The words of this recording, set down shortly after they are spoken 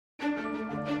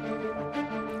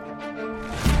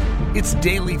It's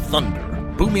Daily Thunder,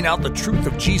 booming out the truth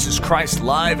of Jesus Christ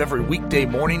live every weekday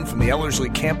morning from the Ellerslie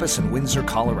campus in Windsor,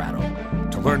 Colorado.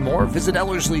 To learn more, visit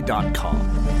Ellerslie.com.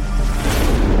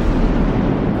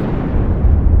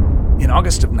 In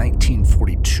August of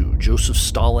 1942, Joseph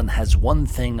Stalin has one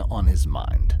thing on his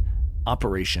mind: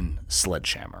 Operation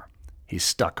Sledgehammer. He's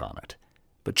stuck on it.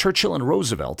 But Churchill and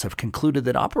Roosevelt have concluded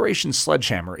that Operation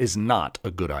Sledgehammer is not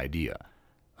a good idea.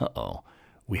 Uh-oh,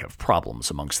 we have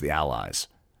problems amongst the Allies.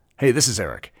 Hey, this is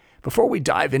Eric. Before we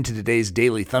dive into today's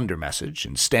Daily Thunder message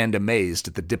and stand amazed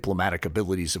at the diplomatic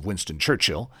abilities of Winston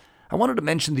Churchill, I wanted to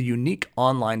mention the unique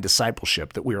online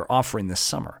discipleship that we are offering this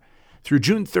summer. Through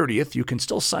June 30th, you can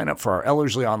still sign up for our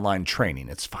Ellerslie online training.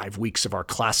 It's 5 weeks of our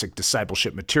classic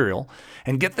discipleship material.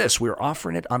 And get this, we're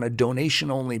offering it on a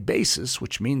donation-only basis,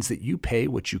 which means that you pay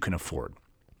what you can afford.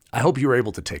 I hope you're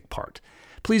able to take part.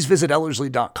 Please visit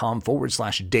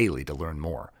Ellerslie.com/daily to learn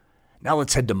more. Now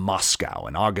let's head to Moscow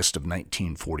in August of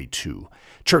 1942.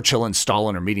 Churchill and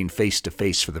Stalin are meeting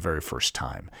face-to-face for the very first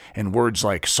time, and words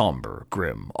like somber,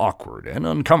 grim, awkward, and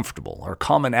uncomfortable are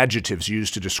common adjectives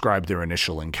used to describe their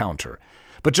initial encounter.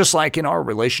 But just like in our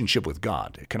relationship with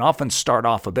God, it can often start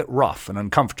off a bit rough and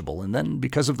uncomfortable, and then,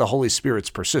 because of the Holy Spirit's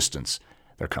persistence,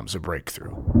 there comes a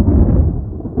breakthrough.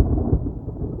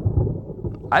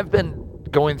 I've been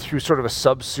going through sort of a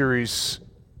sub-series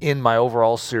in my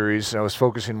overall series, and I was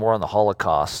focusing more on the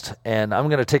Holocaust, and I'm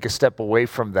going to take a step away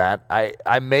from that.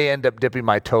 I may end up dipping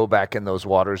my toe back in those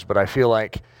waters, but I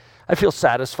feel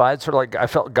satisfied, sort of like I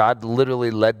felt God literally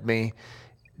led me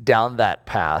down that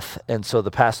path. And so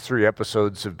the past 3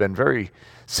 episodes have been very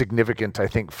significant, I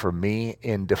think, for me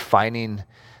in defining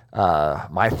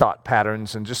my thought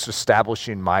patterns and just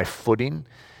establishing my footing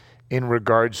in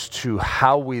regards to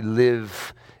how we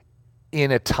live in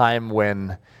a time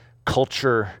when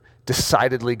culture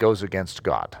decidedly goes against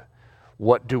God.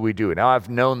 What do we do? Now, I've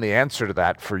known the answer to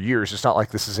that for years. It's not like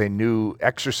this is a new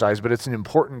exercise, but it's an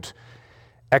important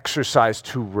exercise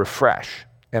to refresh.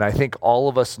 And I think all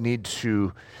of us need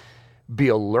to be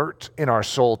alert in our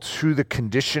soul to the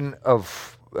condition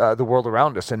of the world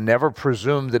around us and never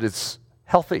presume that it's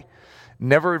healthy.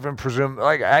 Never even presume,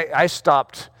 like I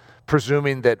stopped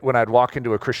presuming that when I'd walk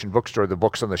into a Christian bookstore, the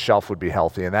books on the shelf would be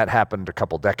healthy, and that happened a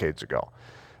couple decades ago.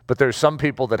 But there's some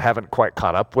people that haven't quite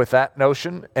caught up with that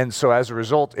notion, and so as a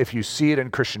result, if you see it in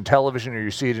Christian television or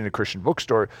you see it in a Christian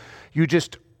bookstore, you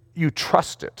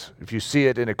trust it. If you see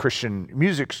it in a Christian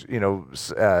music,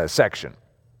 section,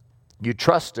 you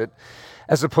trust it,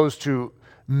 as opposed to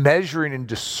measuring and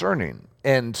discerning.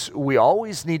 And we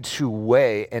always need to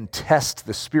weigh and test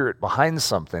the spirit behind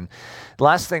something. The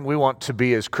last thing we want to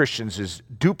be as Christians is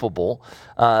dupable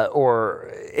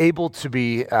or able to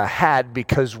be had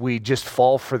because we just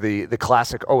fall for the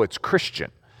classic, it's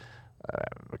Christian.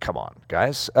 Come on,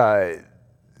 guys.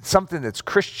 Something that's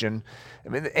Christian,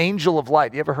 the angel of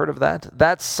light, you ever heard of that?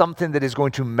 That's something that is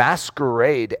going to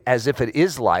masquerade as if it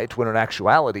is light when in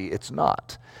actuality it's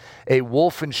not. A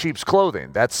wolf in sheep's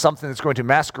clothing, that's something that's going to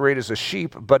masquerade as a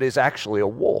sheep but is actually a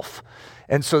wolf.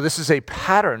 And so this is a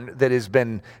pattern that has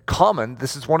been common.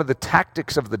 This is one of the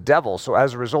tactics of the devil. So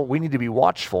as a result, we need to be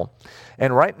watchful.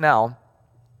 And right now,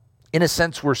 in a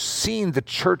sense, we're seeing the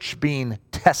church being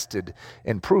tested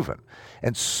and proven.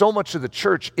 And so much of the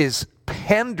church is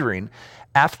pandering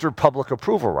after public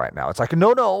approval right now. It's like,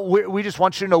 no, we just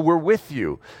want you to know we're with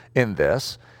you in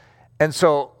this. And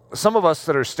so some of us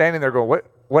that are standing there going,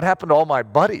 what happened to all my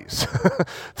buddies?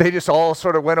 They just all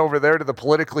sort of went over there to the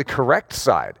politically correct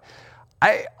side.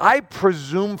 I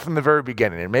presume from the very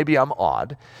beginning, and maybe I'm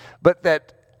odd, but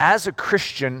that as a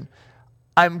Christian,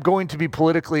 I'm going to be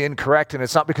politically incorrect, and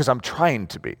it's not because I'm trying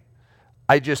to be.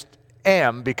 I just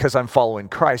am because I'm following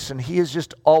Christ, and he is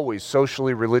just always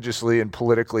socially, religiously, and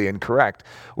politically incorrect.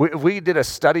 We did a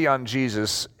study on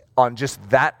Jesus on just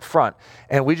that front,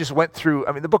 and we just went through,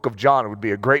 the book of John would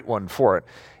be a great one for it.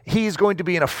 He's going to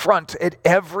be an affront at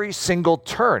every single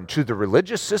turn to the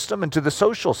religious system and to the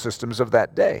social systems of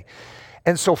that day.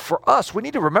 And so for us, we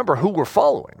need to remember who we're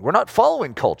following. We're not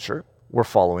following culture, we're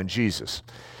following Jesus.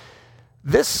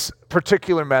 This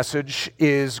particular message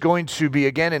is going to be,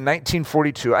 again, in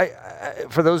 1942.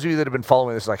 For those of you that have been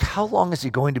following this, how long is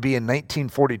he going to be in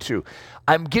 1942?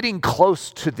 I'm getting close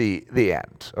to the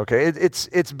end, okay?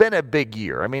 It's been a big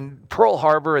year. Pearl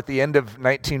Harbor at the end of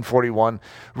 1941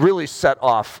 really set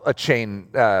off a chain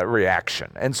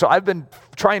reaction. And so I've been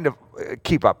trying to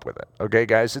keep up with it, okay,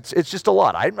 guys? It's just a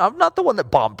lot. I'm not the one that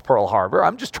bombed Pearl Harbor.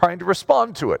 I'm just trying to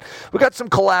respond to it. We got some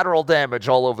collateral damage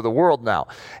all over the world now.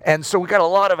 And so we got a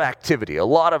lot of activity, a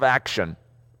lot of action,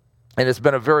 and it's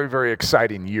been a very, very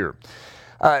exciting year.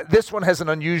 This one has an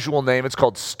unusual name. It's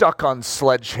called Stuck on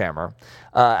Sledgehammer.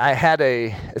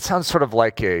 It sounds sort of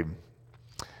like a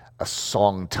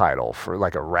song title for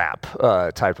like a rap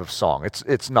type of song.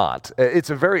 It's not. It's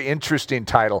a very interesting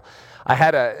title. I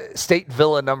had a State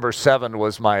Villa Number 7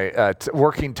 was my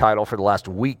working title for the last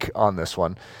week on this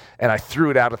one, and I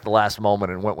threw it out at the last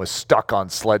moment and went with Stuck on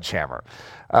Sledgehammer.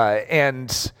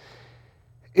 And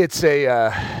it's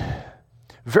a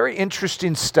very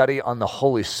interesting study on the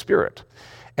Holy Spirit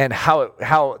and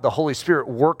how the Holy Spirit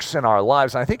works in our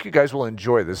lives. And I think you guys will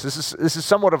enjoy this. This is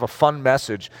somewhat of a fun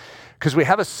message because we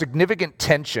have a significant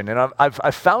tension, and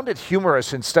I've found it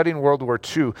humorous in studying World War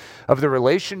II of the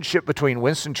relationship between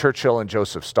Winston Churchill and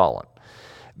Joseph Stalin.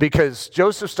 Because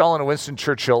Joseph Stalin and Winston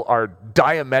Churchill are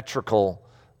diametrical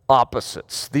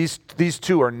opposites. These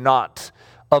two are not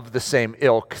of the same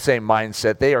ilk, same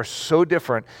mindset. They are so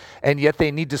different, and yet they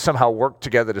need to somehow work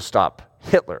together to stop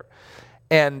Hitler.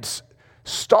 And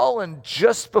Stalin,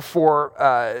 just before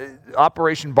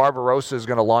Operation Barbarossa is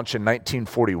going to launch in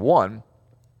 1941,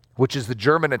 which is the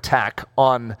German attack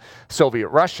on Soviet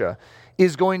Russia,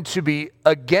 is going to be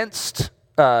against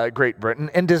Great Britain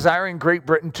and desiring Great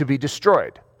Britain to be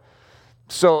destroyed.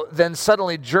 So then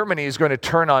suddenly Germany is going to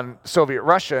turn on Soviet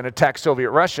Russia and attack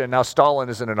Soviet Russia, and now Stalin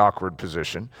is in an awkward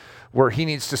position where he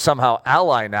needs to somehow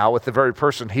ally now with the very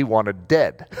person he wanted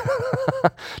dead.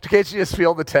 Can't you just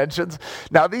feel the tensions?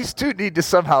 Now these two need to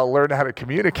somehow learn how to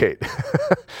communicate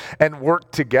and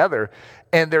work together.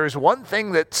 And there is one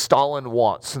thing that Stalin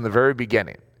wants in the very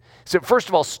beginning. So first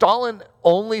of all, Stalin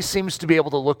only seems to be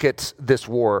able to look at this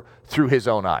war through his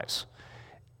own eyes.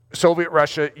 Soviet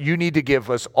Russia, you need to give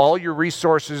us all your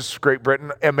resources. Great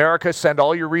Britain, America, send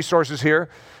all your resources here.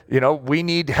 We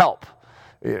need help.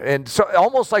 And so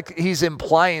almost like he's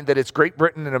implying that it's Great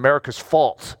Britain and America's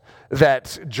fault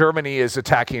that Germany is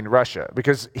attacking Russia.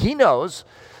 Because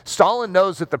Stalin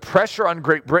knows that the pressure on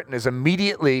Great Britain is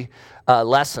immediately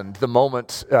lessened the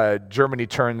moment Germany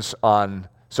turns on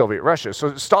Soviet Russia.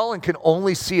 So Stalin can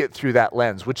only see it through that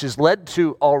lens, which has led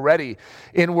to already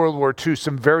in World War II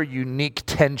some very unique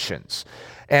tensions.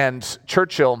 And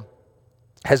Churchill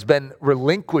has been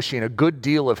relinquishing a good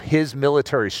deal of his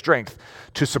military strength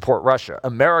to support Russia.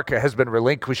 America has been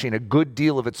relinquishing a good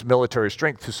deal of its military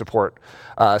strength to support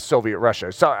Soviet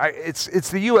Russia. So it's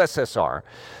the USSR,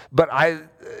 but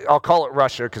I'll call it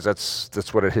Russia because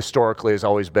that's what it historically has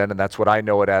always been, and that's what I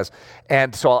know it as.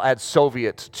 And so I'll add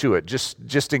Soviet to it,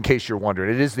 just in case you're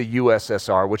wondering. It is the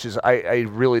USSR, which is I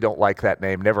really don't like that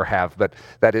name, never have, but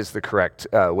that is the correct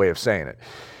way of saying it.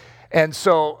 And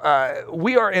so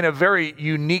we are in a very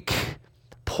unique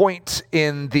point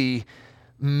in the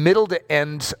middle to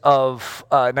end of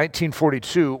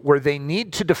 1942 where they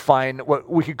need to define what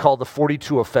we could call the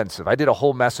 42 offensive. I did a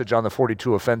whole message on the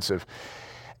 42 offensive.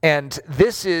 And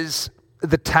this is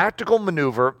the tactical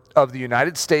maneuver of the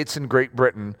United States and Great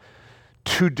Britain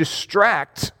to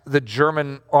distract the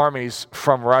German armies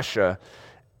from Russia.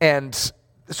 And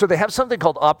so they have something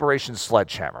called Operation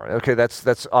Sledgehammer. Okay,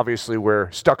 that's obviously where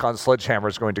Stuck on Sledgehammer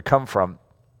is going to come from.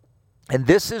 And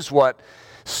this is what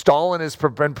Stalin has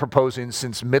been proposing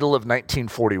since middle of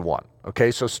 1941.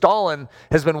 Okay, so Stalin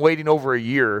has been waiting over a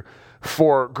year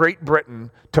for Great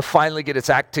Britain to finally get its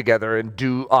act together and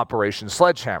do Operation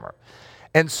Sledgehammer.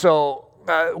 And so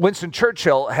Winston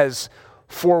Churchill has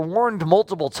forewarned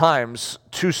multiple times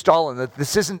to Stalin that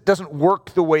this doesn't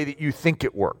work the way that you think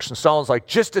it works. And Stalin's like,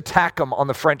 just attack them on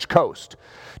the French coast.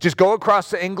 Just go across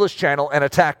the English Channel and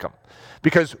attack them.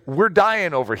 Because we're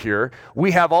dying over here.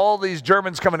 We have all these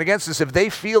Germans coming against us. If they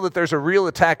feel that there's a real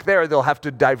attack there, they'll have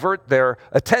to divert their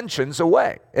attentions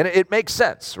away. And it makes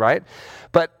sense, right?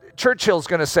 But Churchill's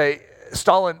going to say,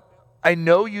 Stalin, I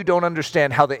know you don't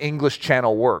understand how the English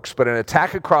Channel works, but an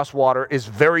attack across water is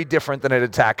very different than an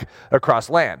attack across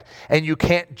land. And you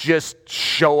can't just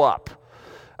show up.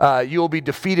 You'll be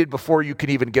defeated before you can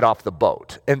even get off the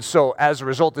boat. And so as a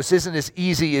result, this isn't as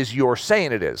easy as you're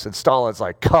saying it is. And Stalin's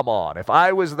like, come on, if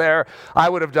I was there, I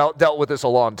would have dealt with this a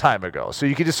long time ago. So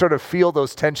you can just sort of feel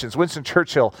those tensions. Winston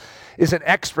Churchill is an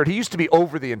expert. He used to be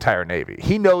over the entire Navy.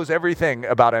 He knows everything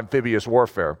about amphibious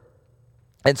warfare.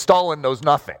 And Stalin knows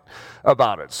nothing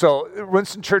about it. So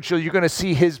Winston Churchill, you're going to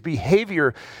see his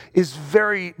behavior is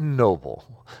very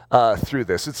noble through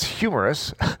this. It's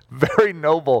humorous, very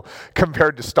noble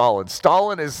compared to Stalin.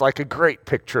 Stalin is like a great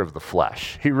picture of the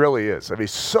flesh. He really is. I mean,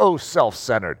 so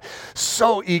self-centered,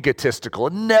 so egotistical,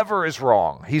 never is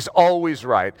wrong. He's always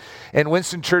right. And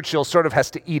Winston Churchill sort of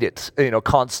has to eat it,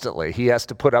 constantly. He has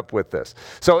to put up with this.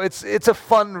 So it's a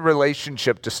fun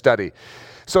relationship to study.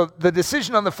 So the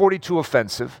decision on the 42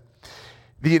 offensive,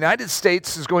 The United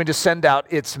States is going to send out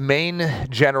its main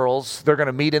generals. They're going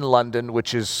to meet in London,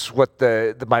 which is what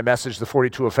my message, the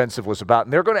 42 offensive, was about.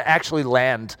 And they're going to actually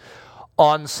land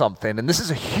on something. And this is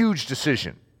a huge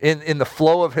decision in the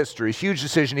flow of history, a huge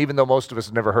decision, even though most of us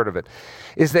have never heard of it,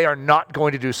 is they are not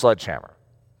going to do Sledgehammer.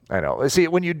 I know. See,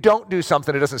 when you don't do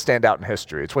something, it doesn't stand out in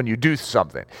history. It's when you do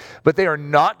something. But they are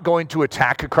not going to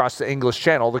attack across the English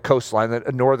Channel, the coastline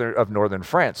of northern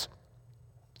France.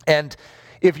 And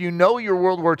if you know your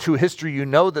World War II history, you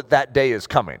know that day is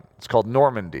coming. It's called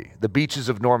Normandy, the beaches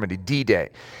of Normandy,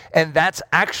 D-Day. And that's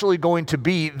actually going to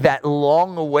be that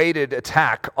long-awaited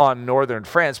attack on northern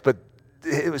France. But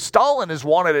Stalin has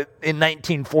wanted it in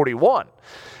 1941.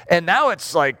 And now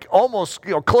it's like almost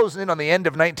closing in on the end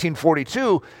of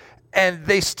 1942, and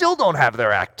they still don't have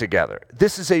their act together.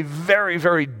 This is a very,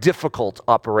 very difficult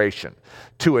operation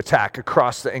to attack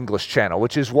across the English Channel,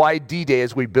 which is why D-Day,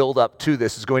 as we build up to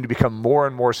this, is going to become more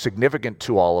and more significant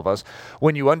to all of us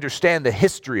when you understand the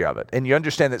history of it, and you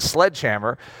understand that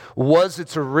Sledgehammer was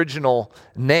its original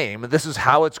name. This is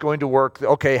how it's going to work.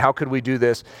 Okay, how could we do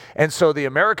this? And so the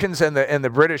Americans and the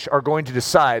British are going to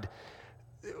decide,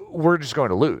 we're just going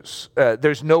to lose.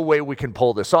 There's no way we can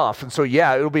pull this off. And so,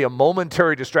 yeah, it'll be a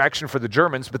momentary distraction for the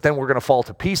Germans, but then we're going to fall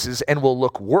to pieces and we'll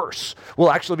look worse.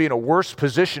 We'll actually be in a worse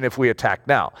position if we attack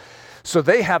now. So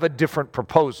they have a different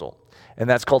proposal, and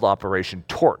that's called Operation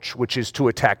Torch, which is to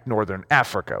attack northern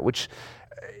Africa, which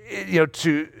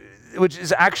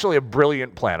is actually a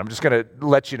brilliant plan. I'm just going to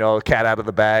let you know, cat out of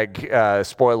the bag,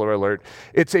 spoiler alert.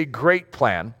 It's a great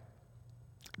plan.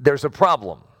 There's a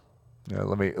problem.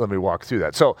 Let me walk through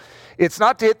that. So it's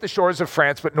not to hit the shores of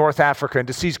France, but North Africa, and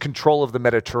to seize control of the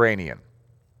Mediterranean.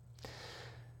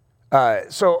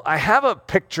 So I have a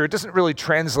picture. It doesn't really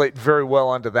translate very well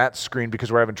onto that screen because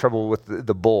we're having trouble with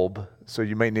the bulb, so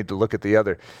you may need to look at the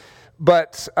other.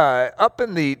 But up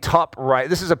in the top right,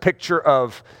 this is a picture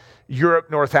of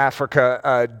Europe, North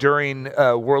Africa during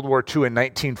World War II in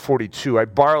 1942. I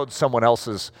borrowed someone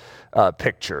else's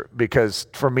picture because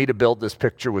for me to build this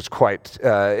picture was quite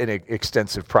an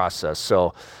extensive process.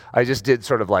 So I just did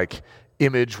sort of like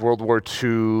image World War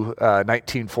II,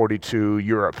 1942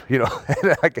 Europe,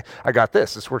 and I got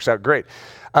this. This works out great.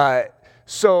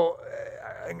 So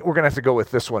we're going to have to go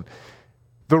with this one.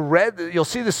 The red, you'll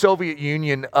see the Soviet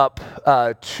Union up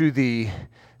to the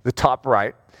top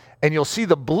right, and you'll see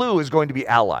the blue is going to be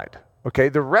Allied. Okay,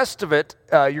 the rest of it,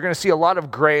 you're going to see a lot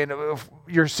of gray, and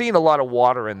you're seeing a lot of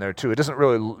water in there too. It doesn't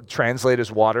really translate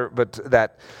as water, but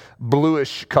that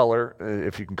bluish color,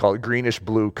 if you can call it greenish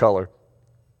blue color,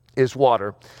 is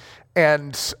water.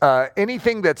 And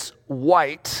anything that's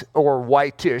white or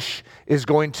whitish is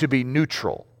going to be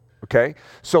neutral. Okay,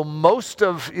 so most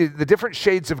of the different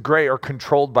shades of gray are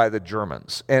controlled by the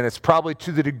Germans, and it's probably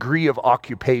to the degree of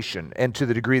occupation and to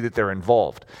the degree that they're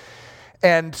involved.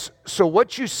 And so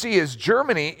what you see is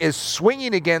Germany is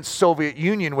swinging against Soviet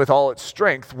Union with all its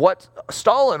strength. What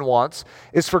Stalin wants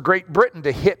is for Great Britain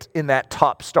to hit in that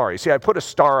top star. You see, I put a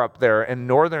star up there in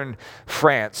northern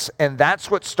France, and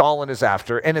that's what Stalin is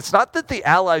after. And it's not that the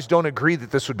Allies don't agree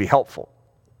that this would be helpful,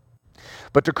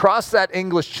 but to cross that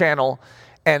English Channel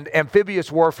and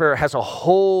amphibious warfare has a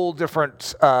whole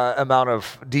different amount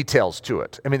of details to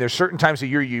it. I mean, there's certain times of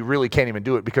year you really can't even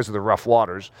do it because of the rough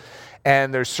waters.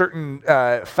 And there's certain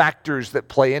factors that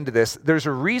play into this. There's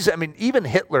a reason, I mean, even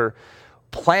Hitler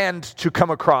planned to come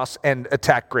across and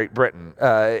attack Great Britain.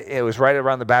 It was right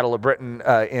around the Battle of Britain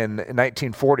in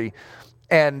 1940,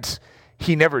 and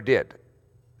he never did.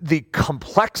 The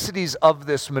complexities of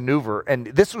this maneuver, and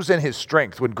this was in his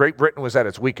strength when Great Britain was at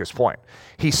its weakest point.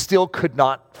 He still could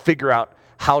not figure out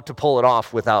how to pull it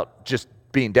off without just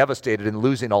being devastated and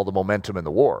losing all the momentum in the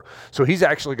war. So he's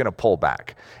actually going to pull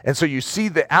back. And so you see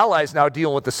the Allies now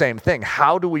dealing with the same thing.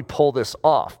 How do we pull this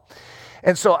off?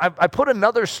 And so I put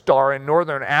another star in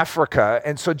northern Africa,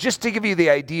 and so just to give you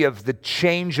the idea of the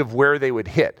change of where they would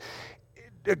hit.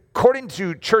 According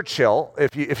to Churchill,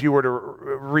 if you were to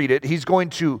read it, he's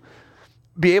going to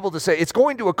be able to say it's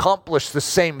going to accomplish the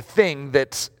same thing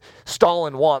that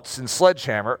Stalin wants in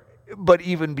Sledgehammer, but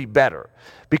even be better,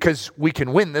 because we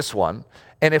can win this one,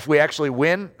 and if we actually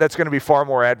win, that's going to be far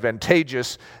more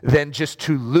advantageous than just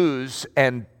to lose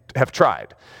and have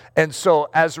tried. And so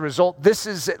as a result, this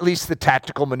is at least the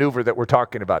tactical maneuver that we're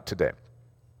talking about today.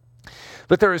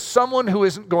 But there is someone who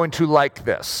isn't going to like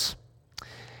this.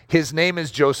 His name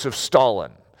is Joseph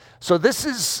Stalin. So this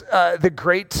is the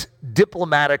great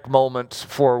diplomatic moment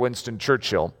for Winston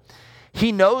Churchill.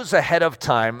 He knows ahead of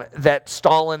time that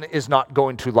Stalin is not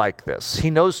going to like this. He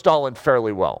knows Stalin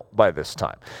fairly well by this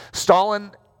time.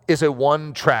 Stalin is a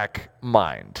one-track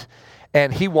mind,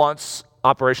 and he wants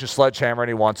Operation Sledgehammer, and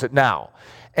he wants it now.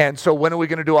 And so when are we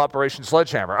going to do Operation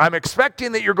Sledgehammer? I'm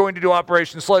expecting that you're going to do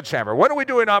Operation Sledgehammer. When are we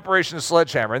doing Operation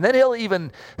Sledgehammer? And then he'll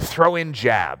even throw in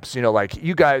jabs, like,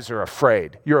 you guys are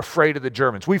afraid. You're afraid of the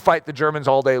Germans. We fight the Germans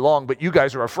all day long, but you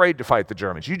guys are afraid to fight the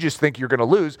Germans. You just think you're going to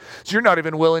lose, so you're not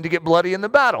even willing to get bloody in the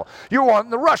battle. You're wanting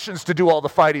the Russians to do all the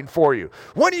fighting for you.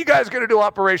 When are you guys going to do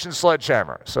Operation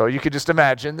Sledgehammer? So you can just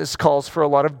imagine this calls for a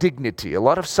lot of dignity, a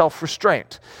lot of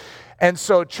self-restraint. And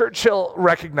so Churchill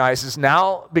recognizes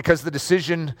now, because the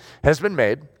decision has been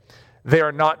made, they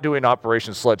are not doing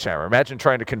Operation Sledgehammer. Imagine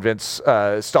trying to convince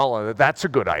Stalin that that's a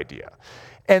good idea.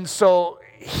 And so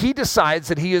he decides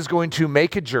that he is going to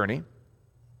make a journey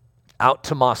out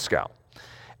to Moscow.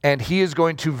 And he is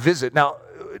going to visit. Now,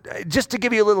 just to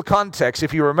give you a little context,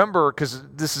 if you remember, because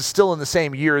this is still in the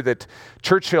same year that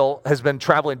Churchill has been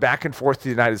traveling back and forth to the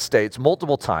United States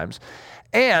multiple times,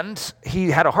 and he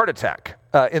had a heart attack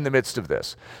in the midst of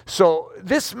this. So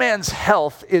this man's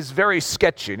health is very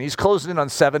sketchy, and he's closing in on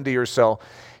 70 or so.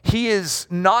 He is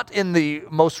not in the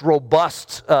most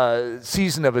robust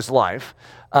season of his life,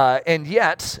 and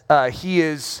yet he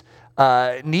is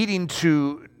needing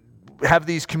to have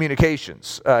these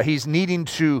communications. He's needing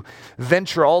to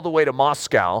venture all the way to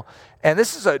Moscow. And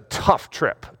this is a tough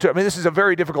trip. This is a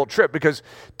very difficult trip, because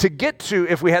to get to,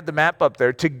 if we had the map up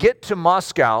there, to get to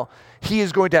Moscow, he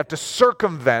is going to have to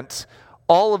circumvent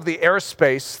all of the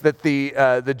airspace that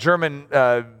the German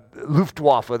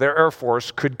Luftwaffe, their Air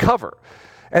Force, could cover.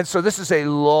 And so this is a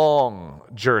long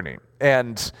journey.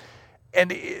 And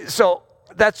so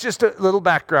that's just a little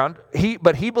background.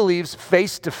 But he believes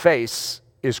face-to-face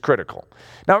is critical.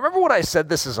 Now, remember what I said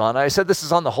this is on? I said this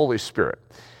is on the Holy Spirit.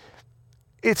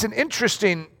 It's an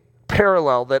interesting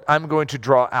parallel that I'm going to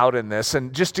draw out in this.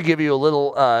 And just to give you a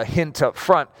little hint up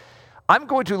front, I'm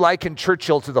going to liken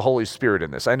Churchill to the Holy Spirit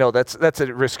in this. I know that's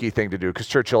a risky thing to do, because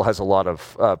Churchill has a lot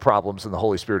of problems and the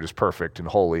Holy Spirit is perfect and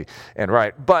holy and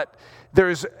right. But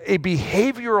there's a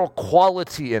behavioral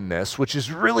quality in this which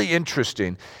is really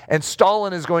interesting. And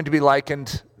Stalin is going to be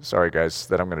likened, sorry guys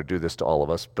that I'm going to do this to all of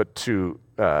us, but to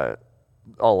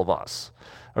all of us.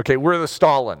 Okay, we're the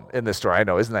Stalin in this story. I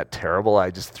know, isn't that terrible?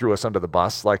 I just threw us under the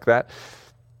bus like that.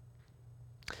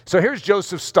 So here's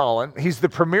Joseph Stalin. He's the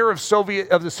premier of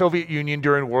the Soviet Union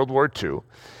during World War II.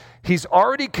 He's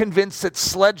already convinced that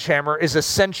sledgehammer is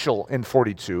essential in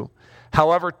 42.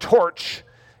 However, torch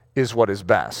is what is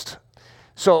best.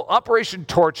 So Operation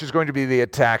Torch is going to be the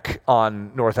attack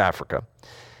on North Africa.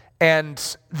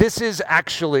 And this is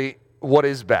actually what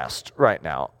is best right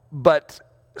now. But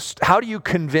how do you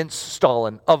convince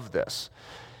Stalin of this?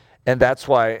 And that's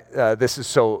why this is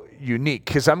so unique,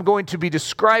 because I'm going to be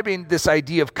describing this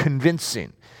idea of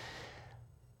convincing.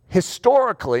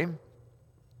 Historically,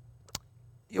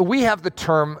 we have the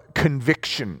term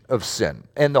conviction of sin,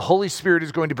 and the Holy Spirit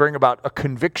is going to bring about a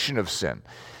conviction of sin.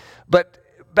 But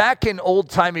back in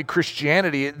old-timey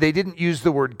Christianity, they didn't use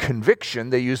the word conviction,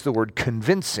 they used the word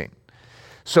convincing.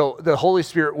 So the Holy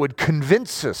Spirit would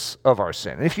convince us of our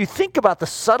sin. And if you think about the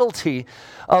subtlety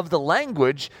of the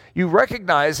language, you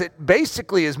recognize it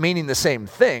basically is meaning the same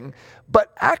thing.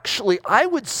 But actually, I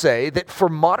would say that for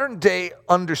modern day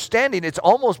understanding, it's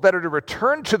almost better to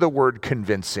return to the word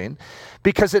convincing,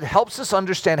 because it helps us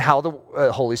understand how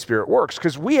the Holy Spirit works.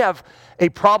 Because we have a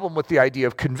problem with the idea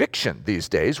of conviction these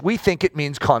days. We think it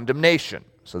means condemnation.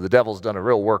 So the devil's done a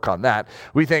real work on that.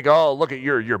 We think, oh, look at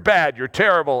you're bad, you're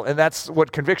terrible, and that's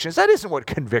what conviction is. That isn't what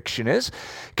conviction is.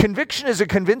 Conviction is a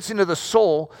convincing of the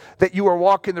soul that you are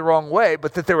walking the wrong way,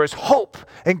 but that there is hope,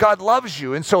 and God loves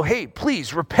you. And so, hey,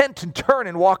 please repent and turn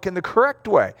and walk in the correct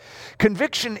way.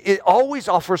 Conviction, it always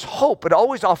offers hope. It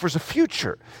always offers a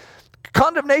future.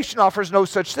 Condemnation offers no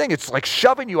such thing. It's like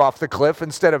shoving you off the cliff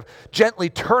instead of gently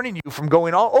turning you from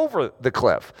going all over the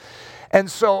cliff. And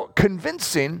so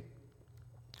convincing,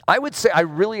 I would say I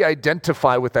really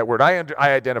identify with that word. I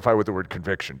identify with the word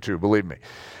conviction too, believe me.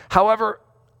 However,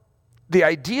 the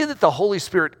idea that the Holy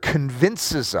Spirit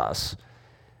convinces us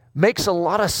makes a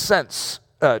lot of sense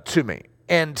to me.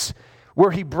 And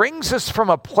where he brings us from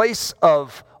a place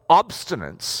of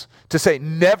obstinance to say,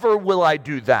 never will I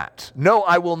do that. No,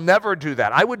 I will never do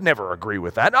that. I would never agree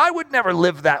with that. I would never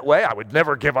live that way. I would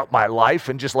never give up my life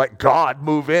and just let God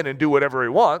move in and do whatever he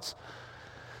wants.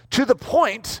 To the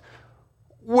point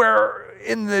where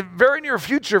in the very near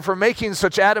future, for making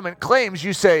such adamant claims,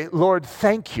 you say, Lord,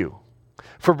 thank you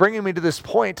for bringing me to this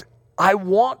point. I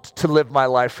want to live my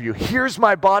life for you. Here's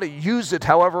my body. Use it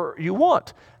however you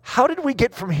want. How did we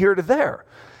get from here to there?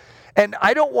 And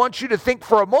I don't want you to think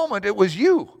for a moment it was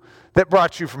you that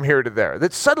brought you from here to there,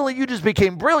 that suddenly you just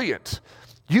became brilliant.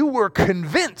 You were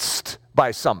convinced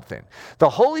by something. The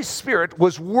Holy Spirit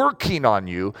was working on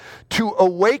you to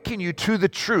awaken you to the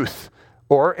truth,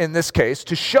 or in this case,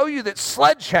 to show you that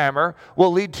sledgehammer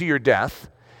will lead to your death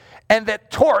and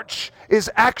that torch is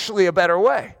actually a better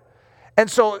way. And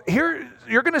so here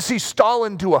you're going to see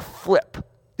Stalin do a flip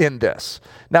in this.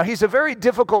 Now, he's a very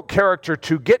difficult character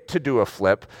to get to do a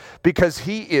flip because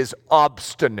he is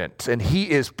obstinate and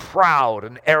he is proud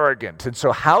and arrogant. And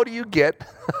so how do you get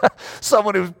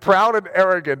someone who's proud and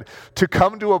arrogant to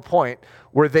come to a point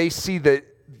where they see the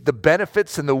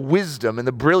benefits and the wisdom and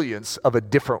the brilliance of a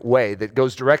different way that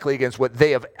goes directly against what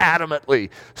they have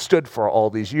adamantly stood for all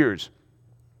these years?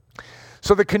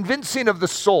 So the convincing of the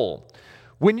soul.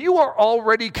 When you are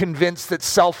already convinced that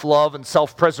self-love and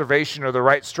self-preservation are the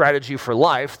right strategy for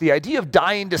life, the idea of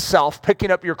dying to self, picking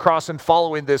up your cross and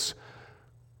following this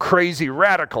crazy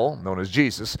radical, known as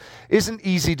Jesus, isn't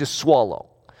easy to swallow.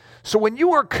 So when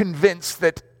you are convinced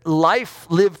that life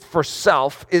lived for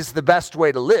self is the best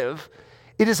way to live,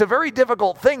 it is a very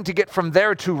difficult thing to get from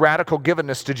there to radical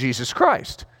givenness to Jesus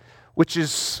Christ, which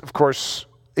is, of course,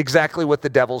 exactly what the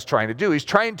devil's trying to do. He's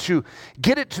trying to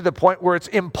get it to the point where it's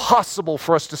impossible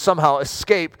for us to somehow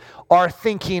escape our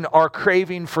thinking, our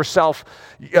craving for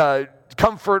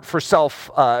self-comfort, for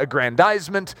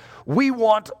self-aggrandizement. We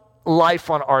want life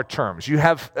on our terms. You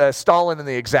have Stalin in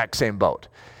the exact same boat.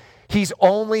 He's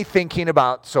only thinking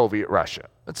about Soviet Russia.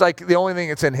 It's like the only thing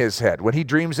that's in his head. When he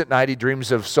dreams at night, he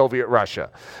dreams of Soviet Russia.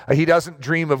 He doesn't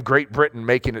dream of Great Britain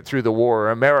making it through the war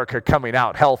or America coming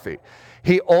out healthy.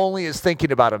 He only is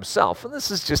thinking about himself. And this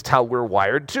is just how we're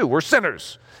wired too. We're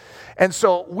sinners. And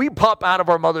so we pop out of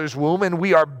our mother's womb and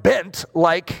we are bent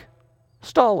like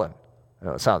Stalin.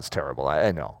 It sounds terrible,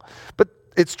 I know. But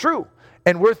it's true.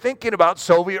 And we're thinking about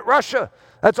Soviet Russia.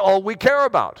 That's all we care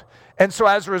about. And so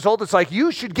as a result, it's like,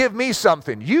 you should give me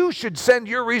something. You should send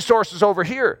your resources over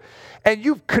here. And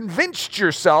you've convinced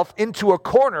yourself into a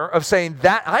corner of saying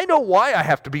that, I know why I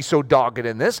have to be so dogged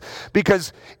in this,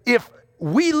 because if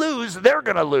we lose, they're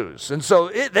going to lose. And so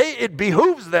it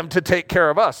behooves them to take care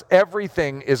of us.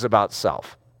 Everything is about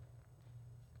self.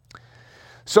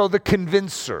 So the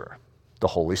convincer, the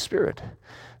Holy Spirit.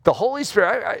 The Holy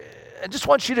Spirit, I just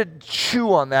want you to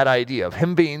chew on that idea of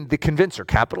him being the convincer,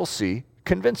 capital C,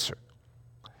 convincer.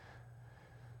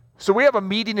 So we have a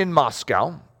meeting in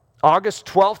Moscow, August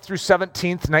 12th through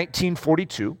 17th,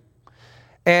 1942.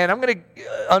 And I'm going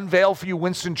to unveil for you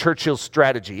Winston Churchill's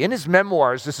strategy. In his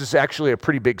memoirs, this is actually a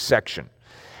pretty big section.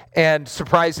 And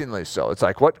surprisingly so. It's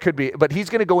like, what could be? But he's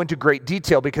going to go into great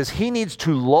detail because he needs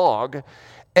to log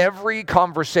every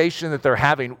conversation that they're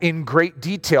having in great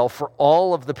detail for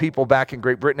all of the people back in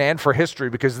Great Britain and for history,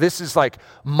 because this is like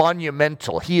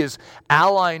monumental. He is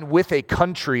allying with a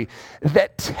country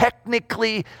that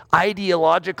technically,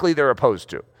 ideologically, they're opposed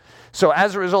to. So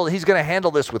as a result, he's going to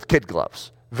handle this with kid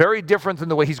gloves. Very different than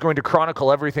the way he's going to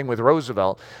chronicle everything with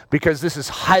Roosevelt, because this is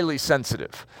highly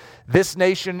sensitive. This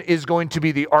nation is going to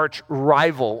be the arch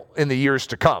rival in the years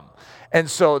to come. And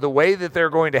so the way that they're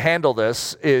going to handle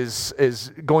this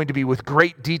is going to be with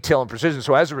great detail and precision.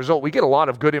 So as a result, we get a lot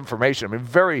of good information. I mean,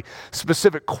 very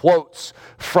specific quotes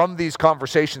from these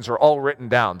conversations are all written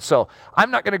down. So I'm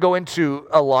not going to go into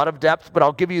a lot of depth, but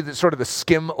I'll give you the sort of the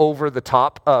skim over the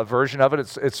top version of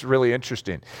it. It's really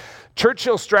interesting.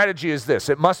 Churchill's strategy is this: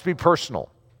 it must be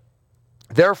personal.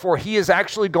 Therefore, he is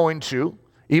actually going to,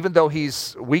 even though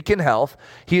he's weak in health,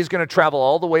 he is going to travel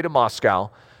all the way to Moscow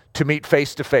to meet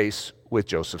face-to-face with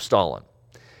Joseph Stalin.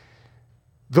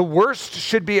 The worst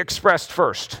should be expressed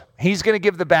first. He's going to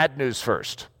give the bad news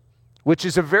first, which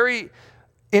is a very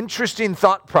interesting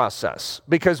thought process,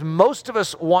 because most of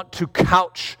us want to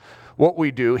couch what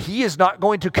we do. He is not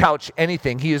going to couch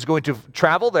anything. He is going to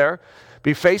travel there,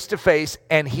 be face-to-face,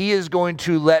 and he is going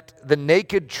to let the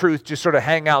naked truth just sort of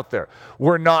hang out there.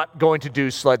 We're not going to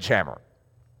do Sledgehammer.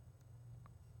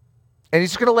 And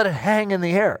he's going to let it hang in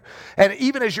the air. And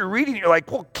even as you're reading, you're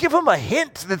like, well, give him a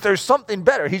hint that there's something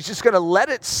better. He's just going to let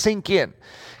it sink in.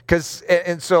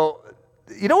 And so,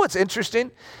 you know what's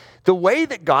interesting? The way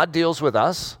that God deals with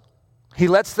us, he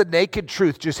lets the naked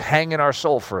truth just hang in our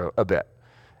soul for a bit.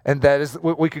 And that is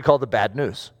what we could call the bad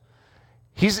news.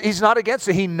 He's not against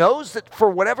it. He knows that for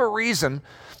whatever reason,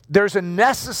 there's a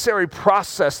necessary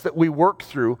process that we work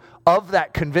through of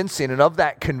that convincing and of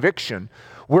that conviction,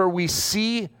 where we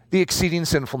see the exceeding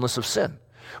sinfulness of sin,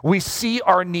 We see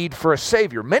our need for a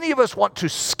Savior. Many of us want to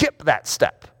skip that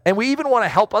step. And we even want to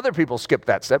help other people skip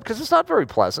that step because it's not very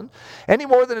pleasant any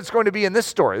more than it's going to be in this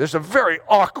story. There's a very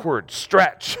awkward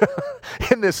stretch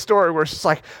in this story where it's just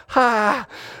like, I'm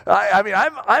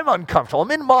uncomfortable. I'm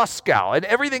in Moscow, and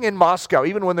everything in Moscow,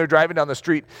 even when they're driving down the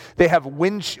street, they have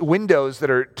windows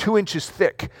that are 2 inches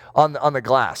thick on the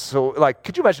glass. So, like,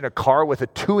 could you imagine a car with a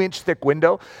 2-inch thick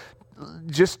window?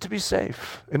 Just to be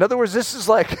safe. In other words, this is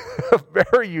like a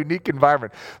very unique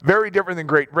environment, very different than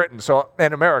Great Britain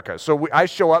and America. So I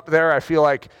show up there, I feel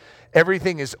like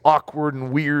everything is awkward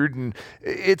and weird, and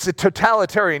it's a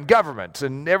totalitarian government,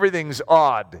 and everything's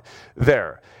odd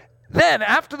there. Then,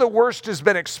 after the worst has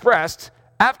been expressed,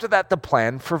 after that, the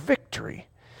plan for victory.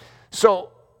 So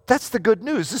that's the good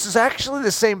news. This is actually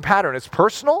the same pattern. It's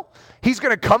personal. He's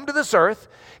going to come to this earth.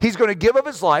 He's going to give of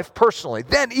his life personally.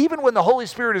 Then, even when the Holy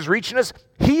Spirit is reaching us,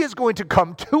 he is going to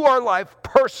come to our life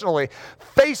personally,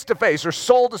 face to face, or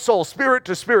soul to soul, spirit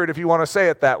to spirit, if you want to say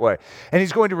it that way. And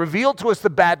he's going to reveal to us the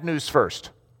bad news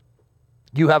first.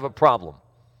 You have a problem.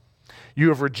 You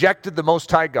have rejected the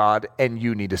Most High God, and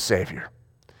you need a Savior.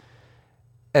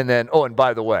 And then, and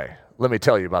by the way, let me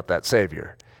tell you about that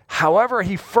Savior. However,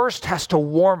 he first has to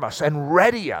warm us and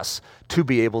ready us to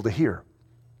be able to hear.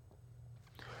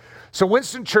 So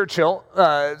Winston Churchill,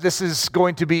 this is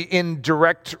going to be in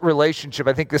direct relationship.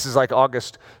 I think this is like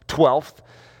August 12th,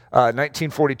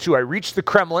 1942. I reached the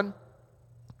Kremlin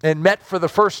and met for the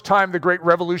first time the great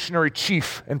revolutionary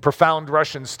chief and profound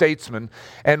Russian statesman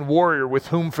and warrior with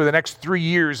whom for the next 3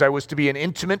 years I was to be an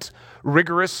intimate,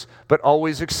 rigorous, but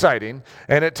always exciting,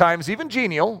 and at times even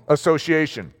genial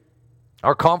association.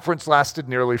 Our conference lasted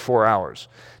nearly 4 hours.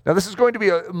 Now, this is going to be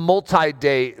a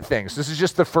multi-day thing, so this is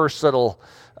just the first little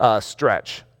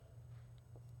stretch.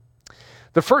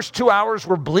 The first 2 hours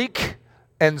were bleak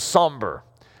and somber.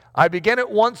 I began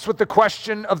at once with the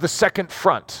question of the second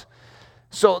front.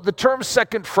 So the term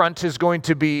second front is going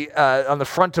to be on the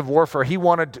front of warfare. He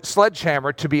wanted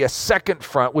Sledgehammer to be a second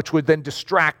front, which would then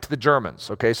distract the Germans.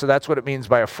 Okay, so that's what it means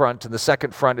by a front, and the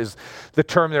second front is the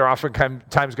term they're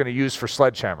oftentimes going to use for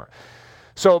Sledgehammer.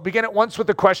 So begin at once with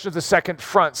the question of the second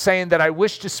front, saying that I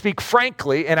wish to speak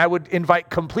frankly, and I would invite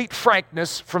complete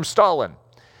frankness from Stalin.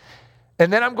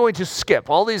 And then I'm going to skip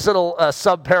all these little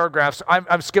sub-paragraphs.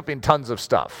 I'm skipping tons of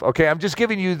stuff, okay? I'm just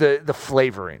giving you the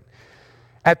flavoring.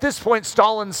 At this point,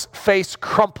 Stalin's face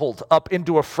crumpled up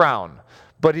into a frown,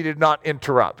 but he did not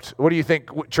interrupt. What do you think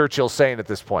Churchill's saying at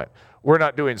this point? We're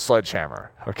not doing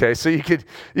Sledgehammer, okay? So you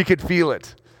could feel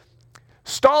it.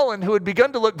 Stalin, who had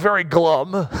begun to look very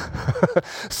glum,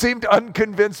 seemed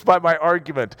unconvinced by my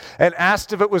argument and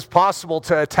asked if it was possible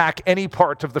to attack any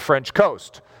part of the French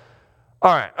coast.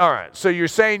 All right. So you're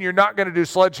saying you're not going to do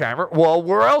Sledgehammer. Well,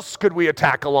 where else could we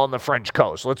attack along the French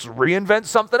coast? Let's reinvent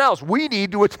something else. We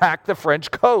need to attack the French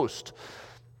coast.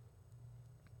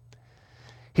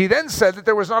 He then said that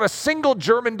there was not a single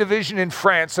German division in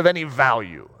France of any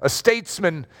value, a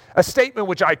statement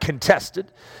which I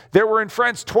contested. There were in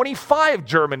France 25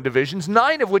 German divisions,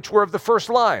 9 of which were of the first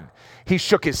line. He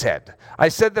shook his head. I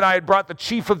said that I had brought the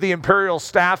chief of the imperial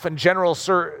staff and General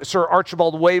Sir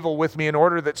Archibald Wavell with me in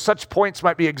order that such points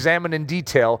might be examined in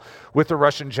detail with the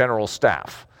Russian general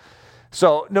staff.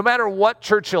 So no matter what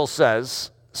Churchill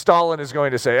says, Stalin is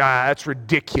going to say, that's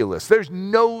ridiculous. There's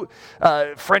no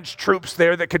French troops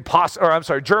there that could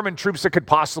German troops that could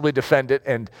possibly defend it.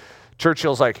 And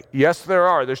Churchill's like, yes, there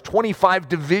are. There's 25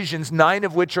 divisions, 9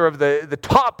 of which are of the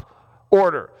top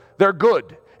order. They're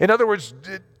good. In other words,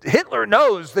 Hitler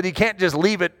knows that he can't just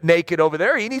leave it naked over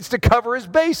there. He needs to cover his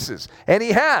bases, and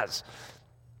he has.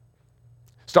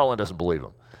 Stalin doesn't believe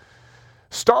him.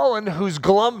 Stalin, whose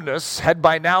glumness had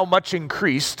by now much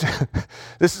increased,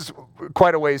 this is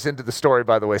quite a ways into the story,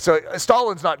 by the way. So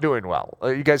Stalin's not doing well.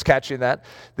 Are you guys catching that?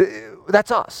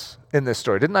 That's us in this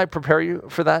story. Didn't I prepare you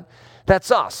for that? That's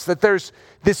us. That there's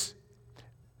this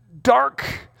dark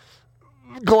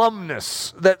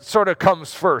glumness that sort of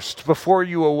comes first before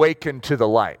you awaken to the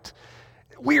light.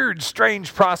 Weird,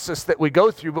 strange process that we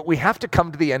go through, but we have to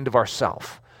come to the end of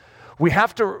ourself. We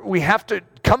have to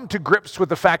come to grips with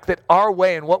the fact that our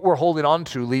way and what we're holding on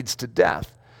to leads to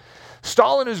death.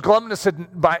 Stalin, whose glumness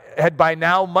had by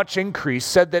now much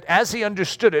increased, said that as he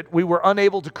understood it, we were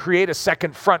unable to create a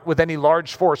second front with any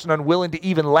large force and unwilling to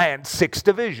even land 6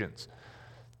 divisions.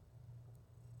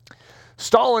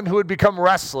 Stalin, who had become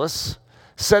restless,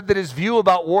 said that his view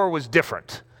about war was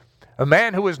different. A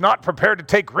man who was not prepared to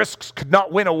take risks could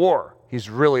not win a war. He's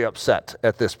really upset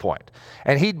at this point.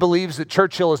 And he believes that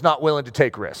Churchill is not willing to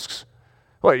take risks.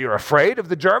 Well, you're afraid of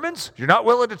the Germans? You're not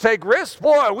willing to take risks?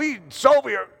 Boy,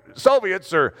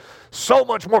 Soviets are so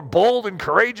much more bold and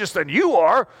courageous than you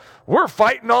are. We're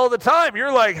fighting all the time.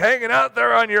 You're like hanging out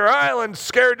there on your island,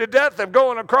 scared to death of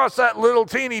going across that little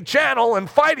teeny channel and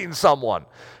fighting someone.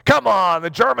 Come on, the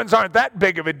Germans aren't that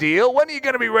big of a deal. When are you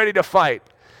going to be ready to fight?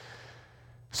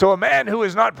 So a man who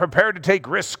is not prepared to take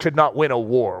risks could not win a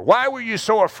war. Why were you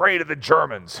so afraid of the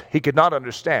Germans? He could not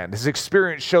understand. His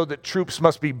experience showed that troops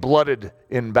must be blooded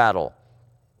in battle.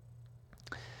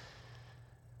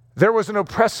 There was an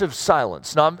oppressive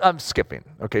silence. Now, I'm skipping.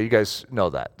 Okay, you guys know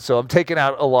that. So I'm taking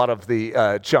out a lot of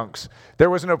the chunks. There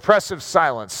was an oppressive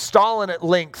silence. Stalin at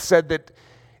length said that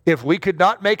if we could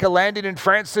not make a landing in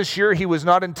France this year, he was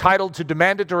not entitled to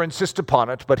demand it or insist upon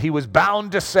it, but he was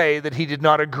bound to say that he did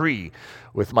not agree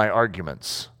with my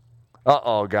arguments.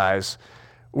 Uh-oh, guys.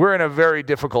 We're in a very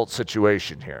difficult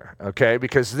situation here, okay?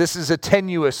 Because this is a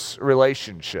tenuous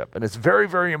relationship, and it's very,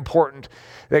 very important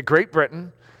that Great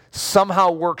Britain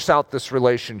somehow works out this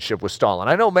relationship with Stalin.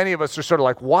 I know many of us are sort of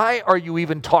like, why are you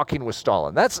even talking with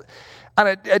Stalin? That's on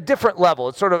a different level.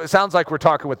 It sounds like we're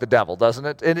talking with the devil, doesn't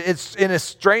it? And it's in a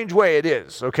strange way it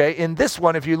is, okay? In this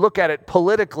one, if you look at it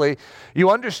politically, you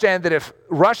understand that if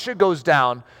Russia goes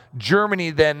down,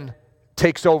 Germany then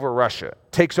takes over Russia,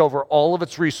 takes over all of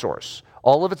its resource,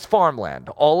 all of its farmland,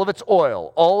 all of its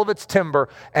oil, all of its timber,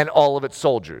 and all of its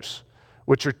soldiers,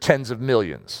 which are tens of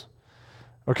millions.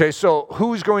 Okay, so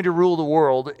who's going to rule the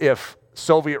world if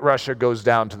Soviet Russia goes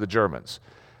down to the Germans?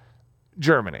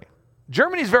 Germany.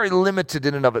 Germany's very limited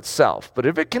in and of itself, but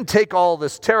if it can take all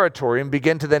this territory and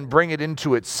begin to then bring it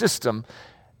into its system,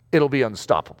 it'll be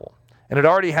unstoppable. And it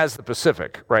already has the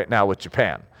Pacific right now with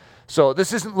Japan. So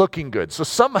this isn't looking good. So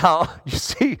somehow, you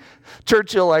see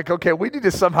Churchill like, okay, we need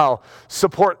to somehow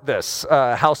support this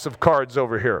house of cards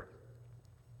over here.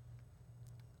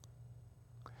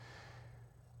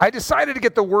 I decided to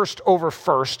get the worst over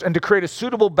first and to create a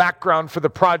suitable background for the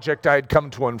project I had come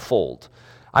to unfold.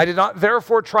 I did not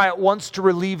therefore try at once to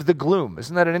relieve the gloom.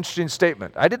 Isn't that an interesting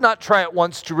statement? I did not try at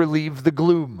once to relieve the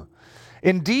gloom.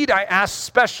 Indeed, I asked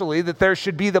specially that there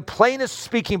should be the plainest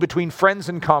speaking between friends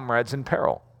and comrades in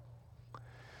peril.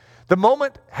 The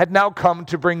moment had now come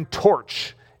to bring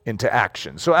Torch into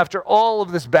action. So after all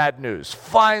of this bad news,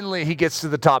 finally he gets to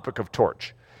the topic of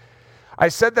Torch. I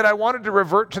said that I wanted to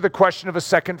revert to the question of a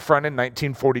second front in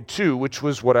 1942, which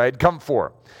was what I had come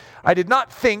for. I did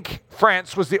not think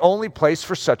France was the only place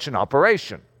for such an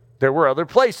operation. There were other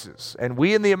places, and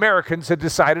we and the Americans had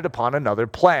decided upon another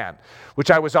plan, which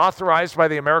I was authorized by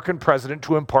the American president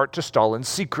to impart to Stalin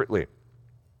secretly.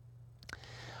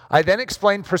 I then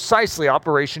explained precisely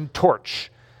Operation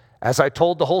Torch. As I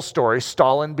told the whole story,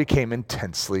 Stalin became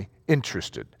intensely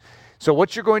interested. So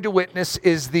what you're going to witness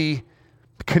is the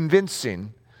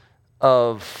convincing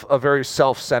of a very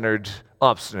self-centered,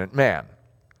 obstinate man.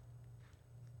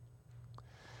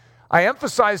 I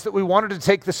emphasized that we wanted to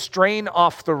take the strain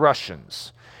off the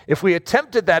Russians. If we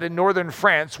attempted that in northern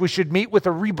France, we should meet with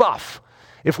a rebuff.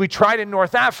 If we tried in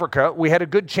North Africa, we had a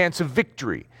good chance of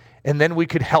victory, and then we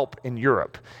could help in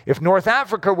Europe. If North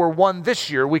Africa were won this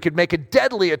year, we could make a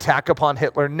deadly attack upon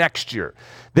Hitler next year.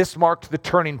 This marked the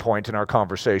turning point in our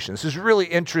conversation. This is really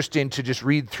interesting to just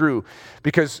read through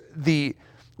because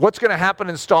what's going to happen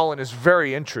in Stalin is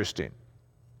very interesting.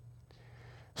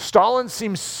 Stalin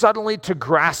seems suddenly to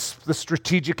grasp the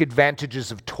strategic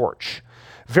advantages of Torch.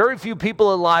 Very few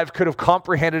people alive could have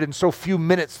comprehended in so few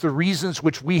minutes the reasons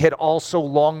which we had all so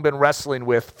long been wrestling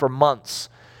with for months.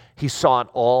 He saw it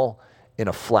all in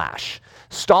a flash.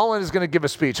 Stalin is going to give a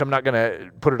speech. I'm not going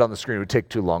to put it on the screen. It would take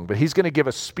too long. But he's going to give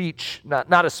a speech,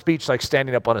 not a speech like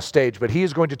standing up on a stage, but he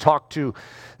is going to talk to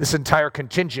this entire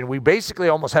contingent. We basically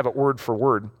almost have it word for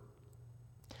word.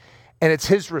 And it's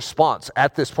his response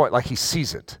at this point, like he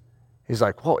sees it. He's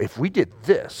like, well, if we did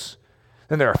this,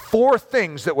 then there are 4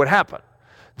 things that would happen.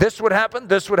 This would happen,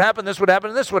 this would happen, this would happen,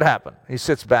 and this would happen. He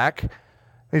sits back.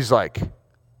 He's like,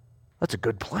 that's a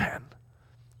good plan.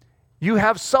 You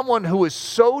have someone who is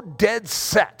so dead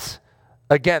set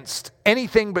against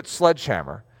anything but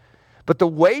Sledgehammer, but the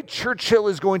way Churchill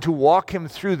is going to walk him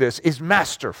through this is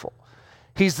masterful.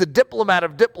 He's the diplomat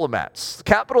of diplomats. The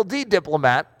capital D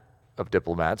diplomat of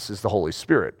diplomats is the Holy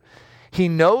Spirit. He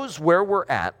knows where we're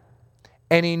at,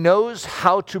 and he knows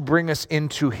how to bring us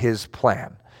into his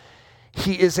plan.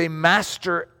 He is a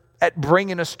master at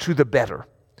bringing us to the better.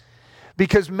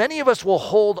 Because many of us will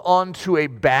hold on to a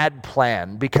bad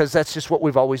plan because that's just what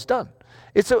we've always done.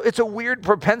 It's a weird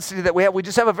propensity that we have. We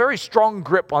just have a very strong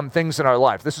grip on things in our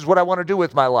life. This is what I want to do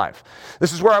with my life.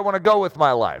 This is where I want to go with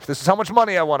my life. This is how much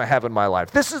money I want to have in my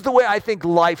life. This is the way I think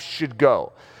life should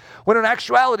go. When in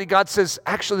actuality, God says,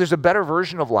 actually, there's a better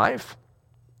version of life.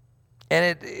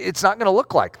 And it's not going to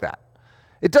look like that.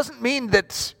 It doesn't mean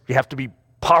that you have to be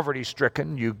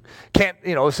poverty-stricken. You can't,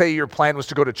 say your plan was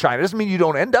to go to China. It doesn't mean you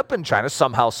don't end up in China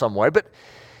somehow, some way, but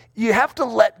you have to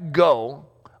let go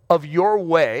of your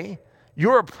way,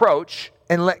 your approach,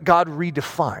 and let God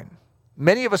redefine.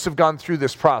 Many of us have gone through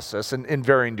this process in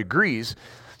varying degrees,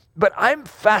 but I'm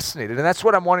fascinated, and that's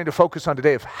what I'm wanting to focus on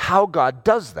today, of how God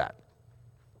does that.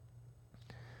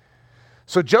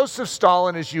 So Joseph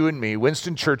Stalin is you and me,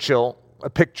 Winston Churchill, a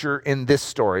picture in this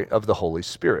story of the Holy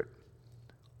Spirit.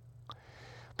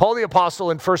 Paul the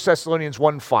Apostle in 1 Thessalonians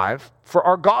 1:5, for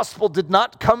our gospel did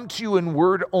not come to you in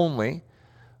word only,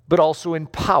 but also in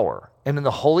power, and in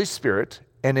the Holy Spirit,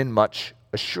 and in much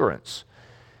assurance.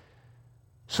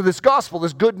 So this gospel,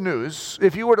 this good news,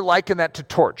 if you were to liken that to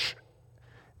torch,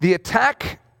 the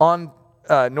attack on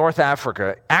North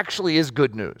Africa actually is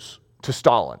good news to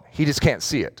Stalin. He just can't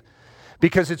see it.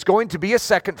 Because it's going to be a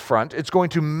second front. It's going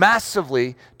to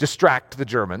massively distract the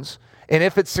Germans. And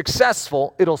if it's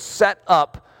successful, it'll set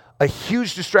up a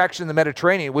huge distraction in the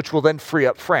Mediterranean, which will then free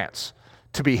up France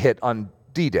to be hit on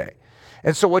D-Day.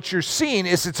 And so what you're seeing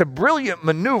is it's a brilliant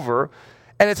maneuver,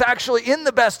 and it's actually in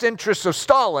the best interest of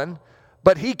Stalin,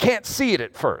 but he can't see it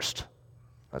at first.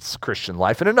 That's Christian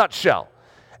life in a nutshell.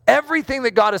 Everything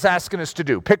that God is asking us to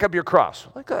do, pick up your cross.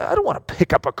 Like, I don't want to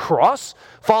pick up a cross.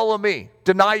 Follow me.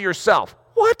 Deny yourself.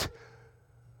 What?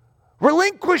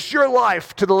 Relinquish your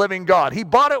life to the living God. He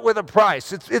bought it with a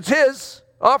price. It's his.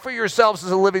 Offer yourselves as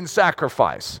a living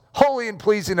sacrifice, holy and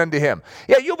pleasing unto him.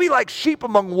 Yeah, you'll be like sheep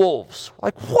among wolves.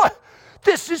 Like, what?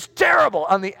 This is terrible.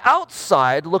 On the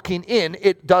outside, looking in,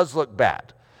 it does look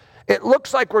bad. It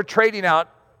looks like we're trading out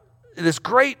this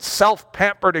great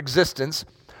self-pampered existence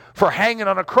for hanging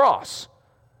on a cross.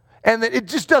 And that it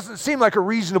just doesn't seem like a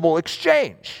reasonable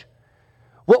exchange.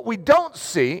 What we don't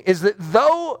see is that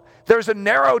though there's a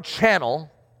narrow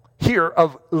channel here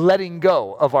of letting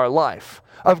go of our life,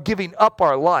 of giving up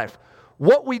our life,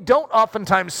 what we don't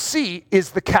oftentimes see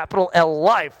is the capital L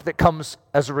life that comes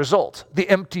as a result. The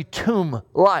empty tomb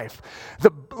life.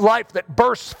 The life that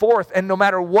bursts forth, and no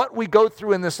matter what we go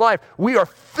through in this life, we are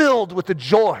filled with the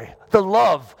joy, the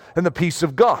love, and the peace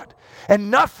of God.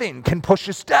 And nothing can push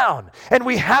us down. And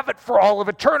we have it for all of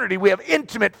eternity. We have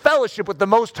intimate fellowship with the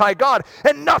Most High God,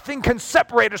 and nothing can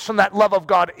separate us from that love of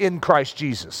God in Christ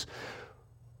Jesus.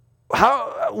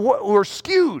 We're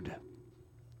skewed.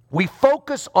 We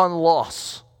focus on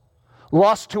loss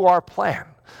to our plan,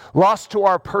 loss to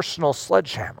our personal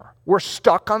sledgehammer. We're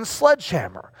stuck on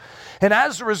Sledgehammer. And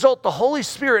as a result, the Holy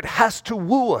Spirit has to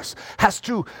woo us, has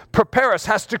to prepare us,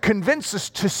 has to convince us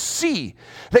to see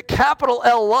that capital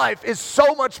L life is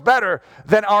so much better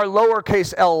than our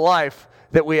lowercase l life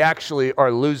that we actually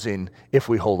are losing if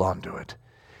we hold on to it.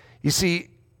 You see,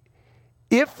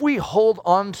 if we hold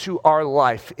on to our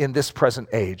life in this present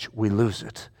age, we lose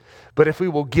it. But if we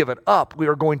will give it up, we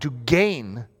are going to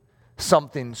gain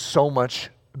something so much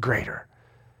greater.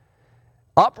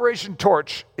 Operation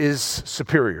Torch is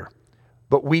superior,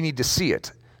 but we need to see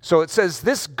it. So it says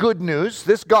this good news,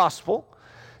 this gospel,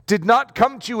 did not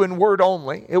come to you in word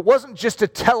only. It wasn't just a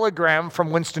telegram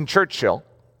from Winston Churchill,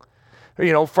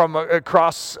 from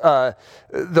across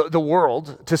the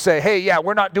world to say, hey, yeah,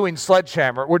 we're not doing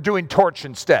Sledgehammer, we're doing Torch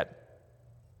instead.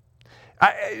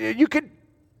 You could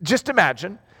just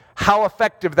imagine how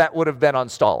effective that would have been on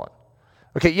Stalin.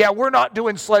 Okay, yeah, we're not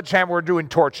doing Sledgehammer, we're doing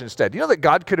Torch instead. You know that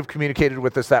God could have communicated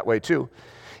with us that way too.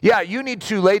 Yeah, you need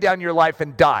to lay down your life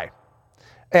and die.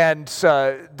 And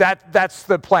that's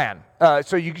the plan.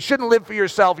 So you shouldn't live for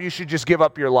yourself, you should just give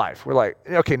up your life. We're like,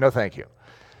 okay, no thank you.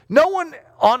 No one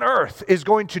on earth is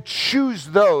going to choose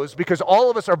those because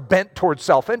all of us are bent towards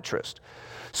self-interest.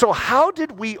 So how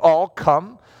did we all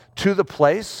come to the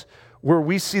place where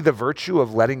we see the virtue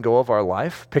of letting go of our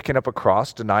life, picking up a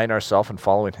cross, denying ourselves, and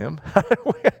following him?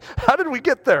 How did we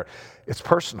get there? It's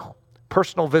personal.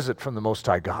 Personal visit from the Most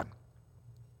High God.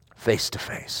 Face to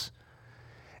face.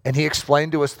 And he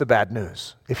explained to us the bad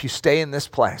news. If you stay in this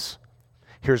place,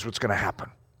 here's what's going to happen.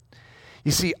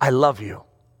 You see, I love you,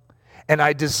 and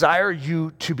I desire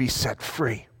you to be set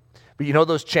free. But you know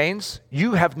those chains?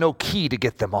 You have no key to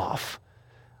get them off.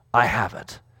 I have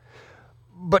it.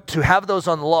 But to have those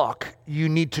unlock, you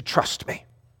need to trust me.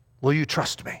 Will you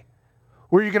trust me?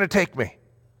 Where are you going to take me?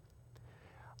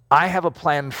 I have a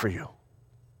plan for you.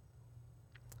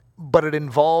 But it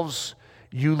involves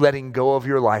you letting go of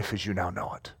your life as you now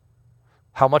know it.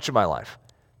 How much of my life?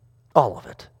 All of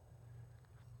it.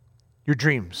 Your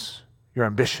dreams, your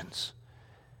ambitions,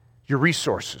 your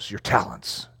resources, your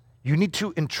talents. You need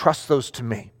to entrust those to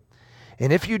me.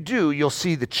 And if you do, you'll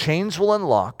see the chains will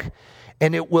unlock,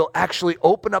 and it will actually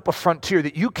open up a frontier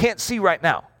that you can't see right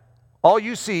now. All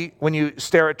you see when you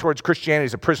stare towards Christianity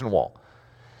is a prison wall.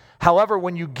 However,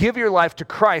 when you give your life to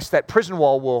Christ, that prison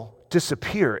wall will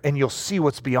disappear and you'll see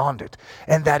what's beyond it.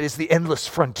 And that is the endless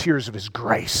frontiers of his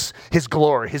grace, his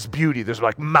glory, his beauty. There's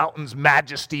like mountains,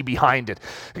 majesty behind it.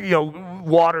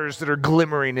 Waters that are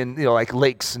glimmering in, like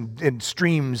lakes and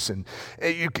streams and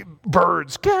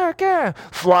birds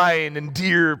flying and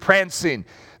deer prancing.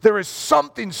 There is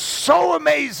something so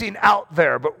amazing out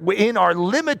there, but in our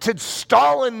limited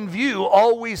Stalin view,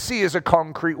 all we see is a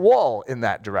concrete wall in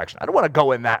that direction. I don't want to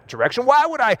go in that direction. Why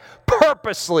would I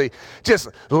purposely just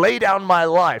lay down my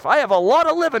life? I have a lot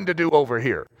of living to do over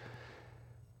here.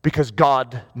 Because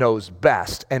God knows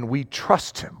best, and we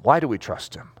trust him. Why do we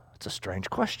trust him? It's a strange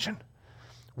question.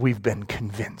 We've been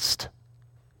convinced.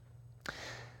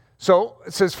 So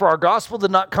it says, for our gospel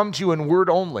did not come to you in word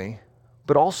only,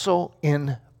 but also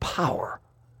in power,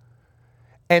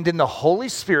 and in the Holy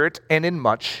Spirit, and in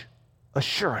much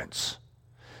assurance.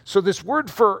 So this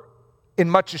word for in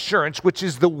much assurance, which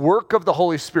is the work of the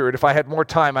Holy Spirit, if I had more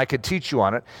time, I could teach you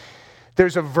on it.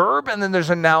 There's a verb, and then there's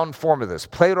a noun form of this.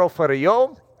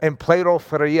 Plerothorio and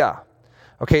plerothoria.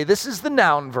 Okay, this is the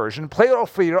noun version.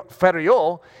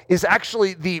 Plerothorio is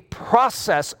actually the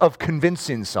process of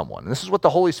convincing someone. This is what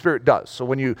the Holy Spirit does. So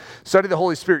when you study the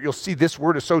Holy Spirit, you'll see this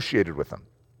word associated with him.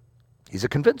 He's a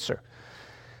convincer.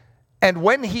 And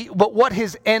but what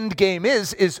his end game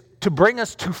is to bring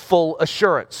us to full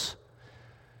assurance,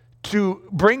 to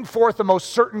bring forth the most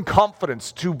certain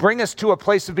confidence, to bring us to a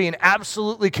place of being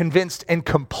absolutely convinced and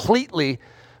completely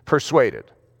persuaded.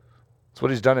 That's what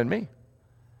he's done in me.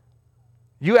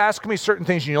 You ask me certain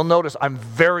things, and you'll notice I'm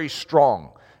very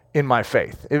strong in my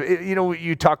faith.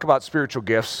 You talk about spiritual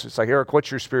gifts. It's like, Eric,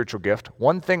 what's your spiritual gift?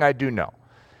 One thing I do know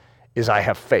is I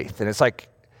have faith. And it's like,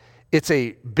 it's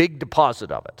a big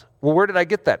deposit of it. Well, where did I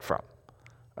get that from?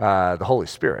 The Holy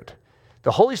Spirit.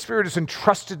 The Holy Spirit has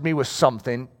entrusted me with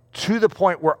something to the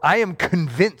point where I am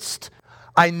convinced.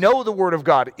 I know the Word of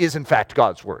God is, in fact,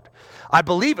 God's Word. I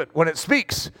believe it when it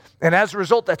speaks. And as a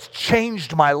result, that's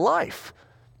changed my life.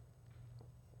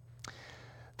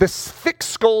 This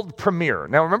thick-skulled premier.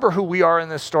 Now, remember who we are in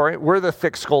this story? We're the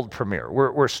thick-skulled premier.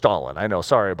 We're Stalin. I know,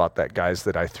 sorry about that, guys,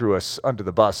 that I threw us under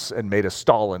the bus and made us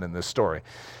Stalin in this story.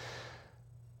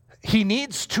 He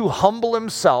needs to humble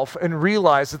himself and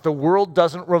realize that the world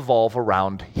doesn't revolve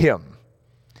around him.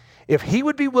 If he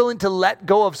would be willing to let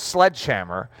go of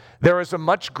Sledgehammer, there is a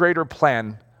much greater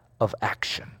plan of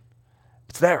action.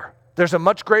 It's there. There's a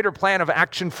much greater plan of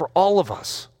action for all of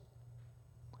us.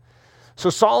 So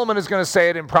Solomon is going to say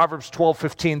it in Proverbs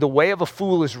 12:15, the way of a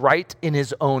fool is right in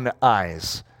his own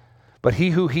eyes, but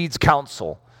he who heeds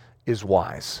counsel is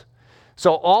wise.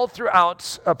 So all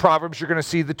throughout Proverbs, you're going to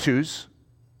see the twos,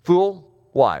 fool,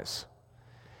 wise.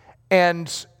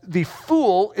 And the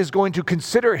fool is going to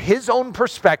consider his own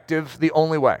perspective the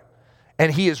only way.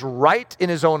 And he is right in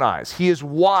his own eyes. He is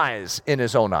wise in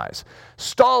his own eyes.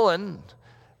 Stalin,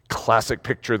 classic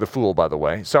picture of the fool, by the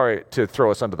way. Sorry to throw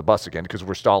us under the bus again because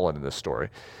we're Stalin in this story.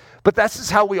 But this is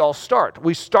how we all start.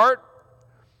 We start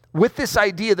with this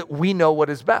idea that we know what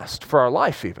is best for our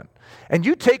life even. And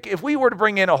if we were to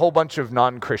bring in a whole bunch of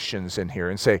non-Christians in here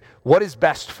and say, what is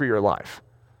best for your life?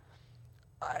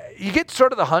 You get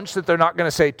sort of the hunch that they're not going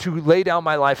to say, to lay down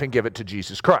my life and give it to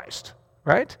Jesus Christ,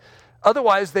 right?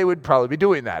 Otherwise, they would probably be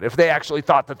doing that if they actually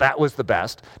thought that that was the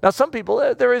best. Now, some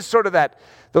people, there is sort of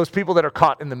those people that are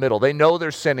caught in the middle. They know they're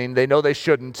sinning, they know they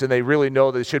shouldn't, and they really know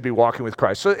they should be walking with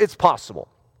Christ. So it's possible.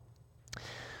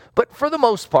 But for the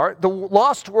most part, the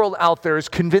lost world out there is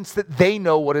convinced that they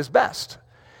know what is best.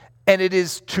 And it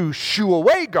is to shoo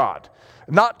away God,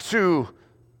 not to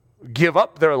give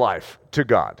up their life to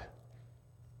God.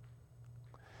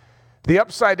 The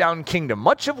upside-down kingdom.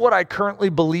 Much of what I currently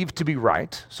believe to be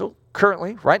right, so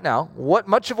currently, right now,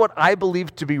 much of what I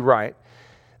believe to be right,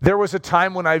 there was a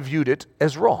time when I viewed it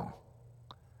as wrong.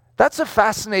 That's a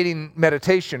fascinating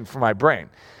meditation for my brain.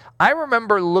 I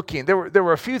remember looking, there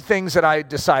were a few things that I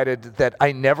decided that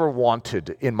I never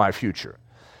wanted in my future.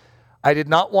 I did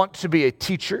not want to be a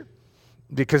teacher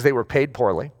because they were paid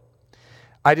poorly.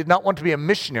 I did not want to be a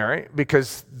missionary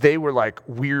because they were like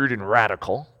weird and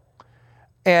radical.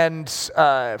 And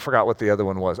I forgot what the other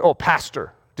one was. Oh,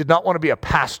 pastor. Did not want to be a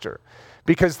pastor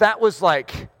because that was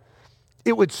like,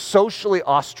 it would socially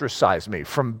ostracize me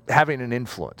from having an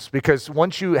influence. Because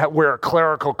once you wear a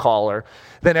clerical collar,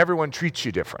 then everyone treats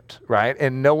you different, right?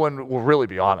 And no one will really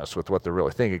be honest with what they're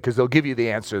really thinking because they'll give you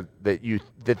the answer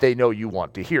that they know you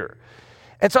want to hear.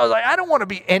 And so I was like, I don't want to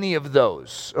be any of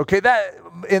those. Okay, that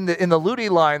in the Ludy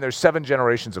line, there's 7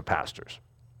 generations of pastors.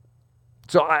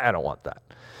 So I don't want that.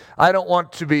 I don't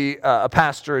want to be a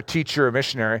pastor, a teacher, a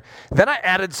missionary. Then I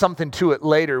added something to it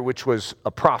later, which was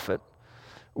a prophet,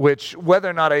 which whether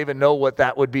or not I even know what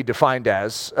that would be defined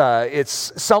as,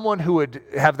 it's someone who would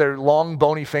have their long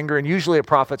bony finger, and usually a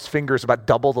prophet's finger is about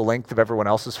double the length of everyone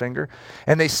else's finger,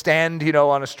 and they stand,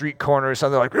 on a street corner or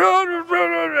something like, and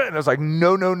I was like,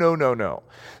 no.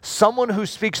 Someone who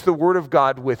speaks the word of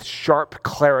God with sharp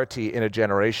clarity in a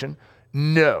generation,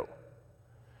 no.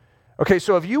 Okay,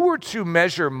 so if you were to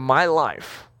measure my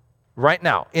life right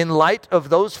now in light of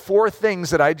those four things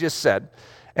that I just said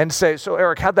and say, so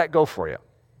Eric, how'd that go for you?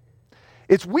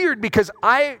 It's weird because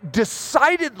I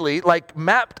decidedly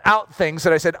mapped out things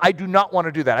that I said, I do not want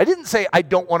to do that. I didn't say I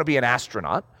don't want to be an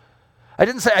astronaut. I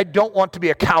didn't say I don't want to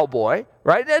be a cowboy,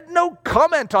 right? I had no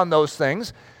comment on those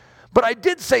things, but I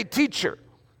did say teacher.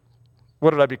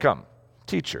 What did I become?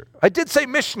 Teacher. I did say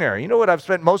missionary. You know what I've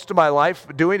spent most of my life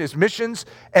doing is missions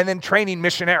and then training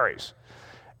missionaries.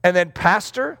 And then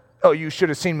pastor. Oh, you should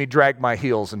have seen me drag my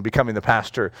heels in becoming the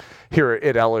pastor here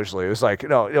at Ellerslie. It was like,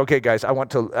 no, okay, guys,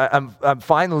 I'm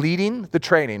fine leading the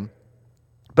training,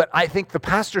 but I think the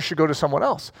pastor should go to someone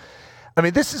else. I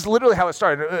mean, this is literally how it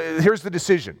started. Here's the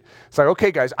decision. It's like,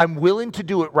 okay, guys, I'm willing to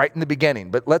do it right in the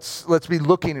beginning, but let's be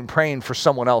looking and praying for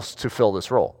someone else to fill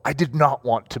this role. I did not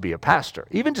want to be a pastor.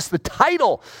 Even just the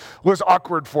title was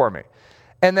awkward for me.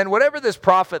 And then whatever this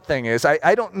prophet thing is,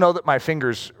 I don't know that my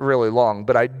finger's really long,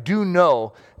 but I do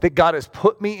know that God has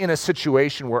put me in a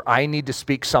situation where I need to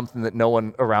speak something that no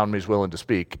one around me is willing to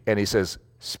speak. And he says,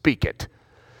 speak it.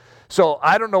 So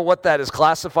I don't know what that is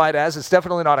classified as. It's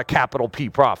definitely not a capital P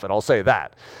prophet, I'll say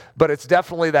that. But it's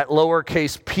definitely that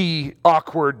lowercase p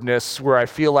awkwardness where I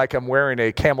feel like I'm wearing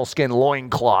a camel skin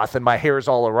loincloth and my hair's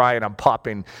all awry and I'm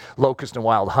popping locust and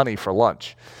wild honey for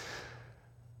lunch.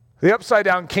 The upside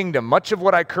down kingdom, much of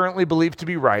what I currently believe to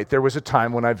be right, there was a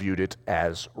time when I viewed it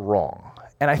as wrong.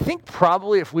 And I think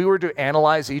probably if we were to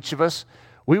analyze each of us,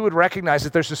 we would recognize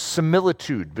that there's a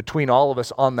similitude between all of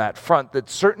us on that front, that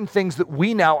certain things that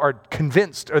we now are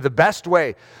convinced are the best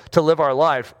way to live our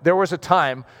life, there was a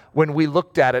time when we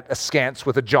looked at it askance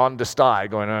with a jaundiced eye,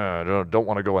 going, I don't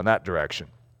want to go in that direction.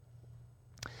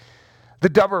 The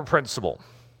Dubber principle.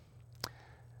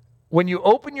 When you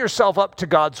open yourself up to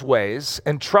God's ways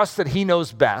and trust that he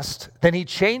knows best, then he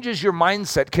changes your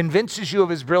mindset, convinces you of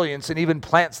his brilliance, and even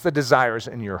plants the desires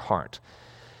in your heart.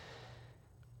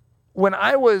 When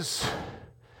I was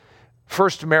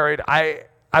first married, I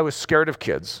was scared of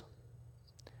kids.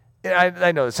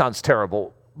 I know it sounds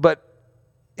terrible, but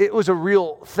it was a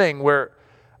real thing where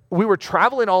we were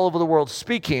traveling all over the world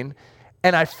speaking,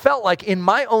 and I felt like in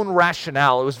my own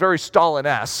rationale, it was very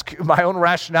Stalin-esque, my own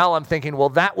rationale, I'm thinking, well,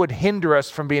 that would hinder us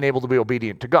from being able to be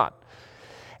obedient to God.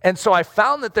 And so I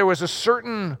found that there was a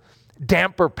certain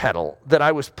damper pedal that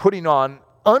I was putting on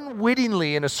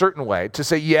unwittingly in a certain way to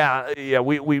say,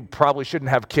 we probably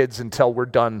shouldn't have kids until we're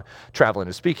done traveling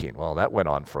and speaking. Well, that went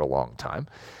on for a long time.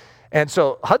 And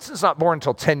so Hudson's not born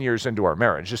until 10 years into our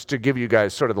marriage, just to give you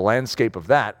guys sort of the landscape of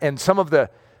that. And some of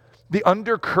the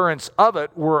undercurrents of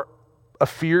it were a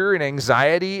fear and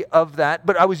anxiety of that,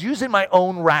 but I was using my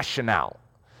own rationale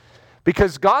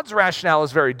because God's rationale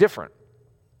is very different.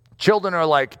 Children are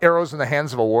like arrows in the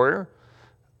hands of a warrior.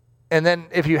 And then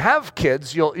if you have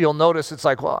kids, you'll notice it's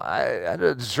like, well,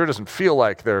 it sure doesn't feel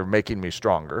like they're making me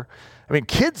stronger. I mean,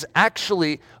 kids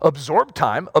actually absorb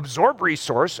time, absorb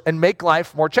resource, and make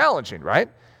life more challenging, right?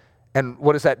 And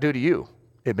what does that do to you?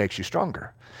 It makes you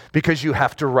stronger because you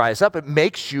have to rise up. It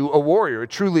makes you a warrior.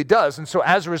 It truly does. And so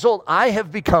as a result, I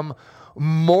have become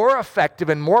more effective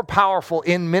and more powerful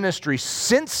in ministry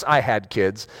since I had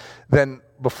kids than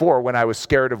before when I was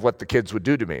scared of what the kids would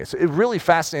do to me. It's a really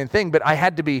fascinating thing, but I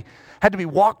had to be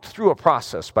walked through a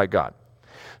process by God.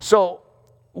 So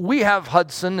we have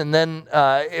Hudson, and then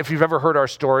if you've ever heard our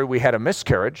story, we had a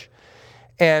miscarriage,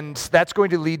 and that's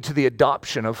going to lead to the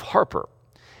adoption of Harper.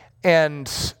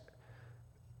 And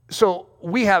so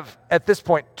we have, at this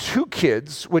point, 2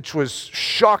 kids, which was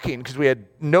shocking because we had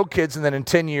no kids, and then in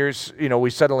 10 years, in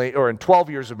 12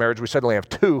 years of marriage, we suddenly have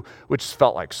 2, which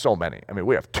felt like so many. I mean,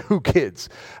 we have 2 kids.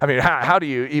 I mean, how do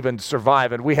you even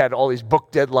survive? And we had all these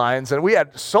book deadlines, and we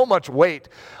had so much weight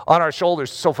on our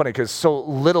shoulders. So funny because so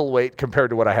little weight compared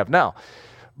to what I have now.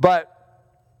 But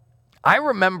I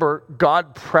remember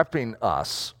God prepping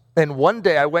us, and one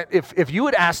day I went, if you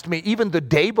had asked me even the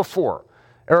day before,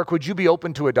 Eric, would you be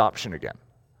open to adoption again?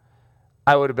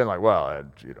 I would have been like, well,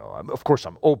 of course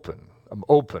I'm open.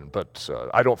 But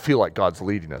I don't feel like God's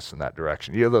leading us in that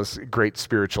direction. You know those great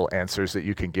spiritual answers that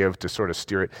you can give to sort of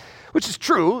steer it, which is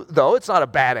true, though. It's not a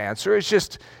bad answer. It's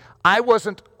just, I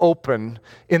wasn't open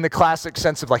in the classic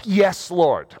sense of like, yes,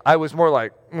 Lord. I was more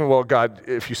like, well, God,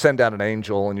 if you send down an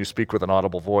angel and you speak with an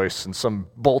audible voice and some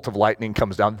bolt of lightning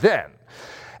comes down, then.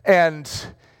 And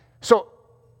so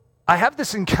I have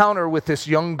this encounter with this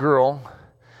young girl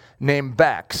named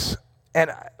Bex.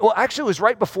 And, well, actually, it was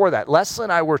right before that. Leslie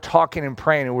and I were talking and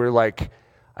praying, and we were like,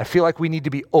 I feel like we need to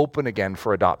be open again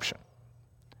for adoption.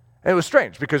 And it was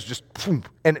strange because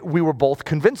and we were both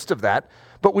convinced of that,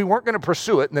 but we weren't going to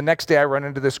pursue it. And the next day I run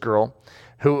into this girl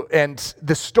and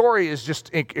the story is just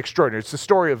extraordinary. It's the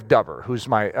story of Dubber, who's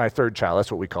my third child.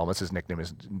 That's what we call him. That's his nickname.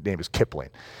 His name is Kipling.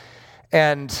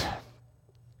 And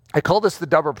I call this the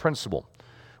Dubber principle.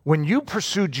 When you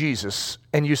pursue Jesus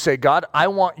and you say, God, I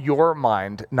want your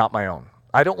mind, not my own.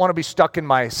 I don't want to be stuck in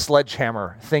my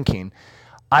sledgehammer thinking.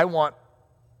 I want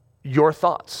your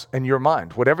thoughts and your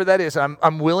mind, whatever that is.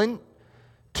 I'm willing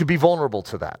to be vulnerable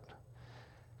to that.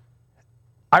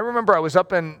 I remember I was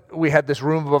we had this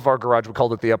room above our garage, we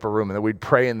called it the upper room, and then we'd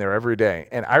pray in there every day.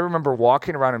 And I remember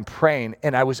walking around and praying,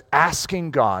 and I was asking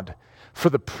God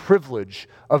for the privilege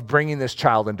of bringing this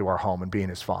child into our home and being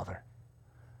his father.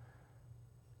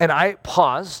 And I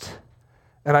paused,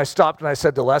 and I stopped, and I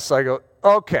said to Les, I go,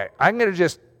 okay, I'm going to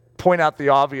just point out the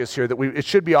obvious here, that it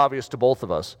should be obvious to both of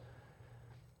us.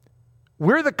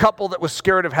 We're the couple that was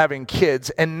scared of having kids,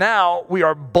 and now we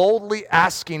are boldly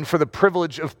asking for the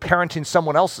privilege of parenting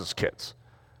someone else's kids.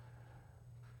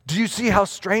 Do you see how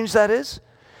strange that is?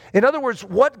 In other words,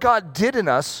 what God did in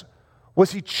us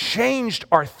was he changed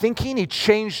our thinking, he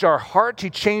changed our heart, he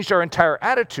changed our entire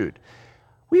attitude.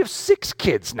 We have 6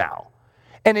 kids now.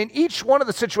 And in each one of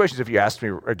the situations, if you asked me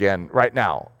again right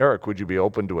now, Eric, would you be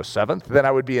open to a 7th? Then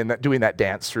I would be doing that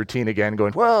dance routine again,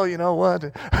 going, well, you know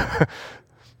what?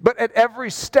 But at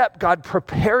every step, God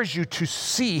prepares you to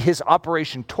see his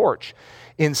Operation Torch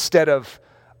instead of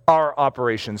our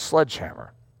Operation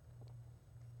Sledgehammer.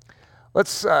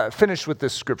 Let's finish with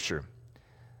this scripture.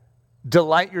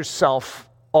 Delight yourself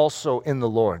also in the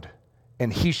Lord,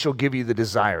 and he shall give you the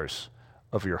desires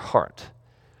of your heart.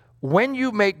 When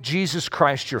you make Jesus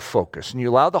Christ your focus and you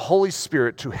allow the Holy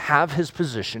Spirit to have his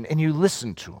position and you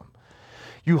listen to him,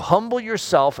 you humble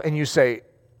yourself and you say,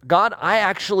 God, I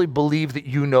actually believe that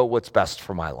you know what's best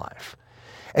for my life.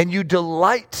 And you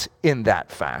delight in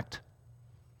that fact.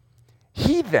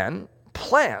 He then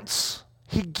plants,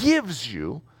 he gives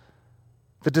you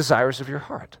the desires of your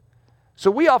heart. So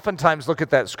we oftentimes look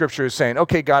at that scripture as saying,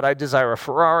 okay, God, I desire a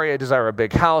Ferrari, I desire a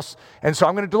big house, and so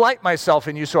I'm going to delight myself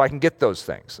in you so I can get those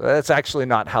things. That's actually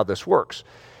not how this works.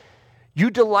 You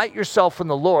delight yourself in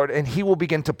the Lord, and he will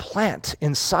begin to plant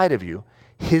inside of you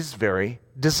his very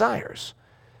desires.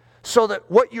 So that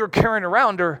what you're carrying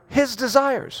around are his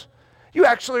desires. You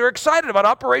actually are excited about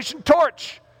Operation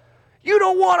Torch. You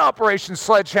don't want Operation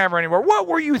Sledgehammer anymore. What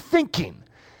were you thinking?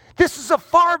 This is a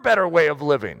far better way of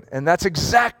living. And that's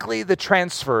exactly the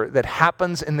transfer that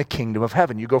happens in the kingdom of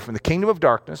heaven. You go from the kingdom of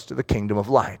darkness to the kingdom of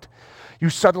light. You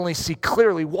suddenly see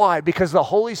clearly why, because the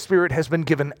Holy Spirit has been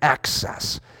given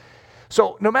access.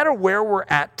 So no matter where we're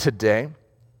at today,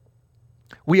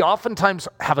 we oftentimes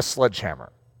have a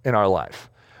sledgehammer in our life.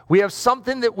 We have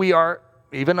something that we are,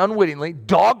 even unwittingly,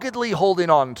 doggedly holding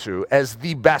on to as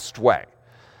the best way.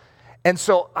 And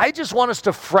so I just want us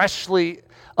to freshly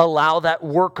allow that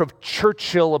work of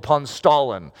Churchill upon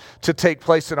Stalin to take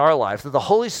place in our life, that the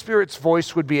Holy Spirit's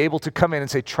voice would be able to come in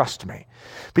and say, trust me.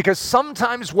 Because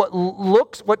sometimes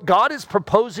what God is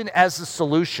proposing as the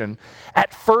solution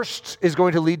at first is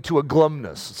going to lead to a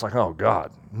glumness. It's like, oh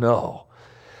God, no.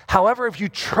 However, if you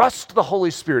trust the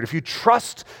Holy Spirit, if you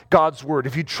trust God's word,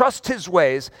 if you trust his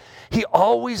ways, he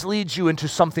always leads you into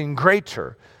something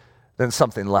greater than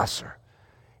something lesser.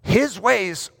 His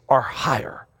ways are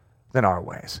higher than our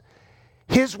ways.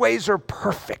 His ways are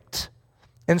perfect.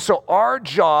 And so our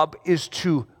job is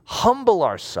to humble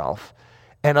ourselves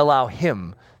and allow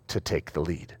him to take the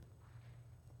lead.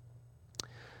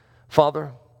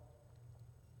 Father,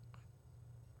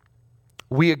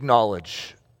 we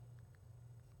acknowledge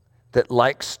that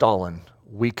like Stalin,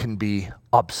 we can be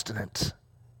obstinate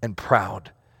and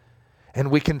proud. And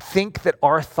we can think that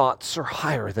our thoughts are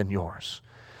higher than yours.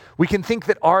 We can think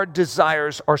that our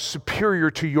desires are superior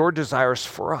to your desires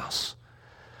for us.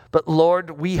 But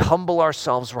Lord, we humble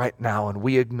ourselves right now and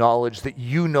we acknowledge that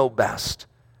you know best.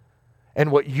 And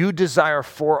what you desire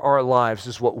for our lives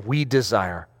is what we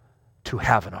desire to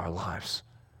have in our lives.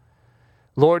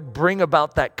 Lord, bring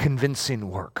about that convincing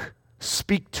work.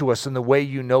 Speak to us in the way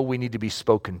you know we need to be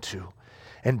spoken to,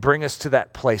 and bring us to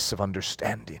that place of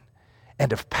understanding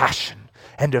and of passion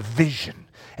and of vision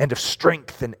and of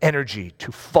strength and energy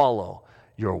to follow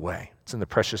your way. It's in the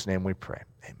precious name we pray.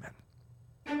 Amen.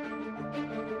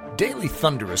 Daily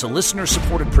Thunder is a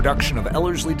listener-supported production of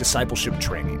Ellerslie Discipleship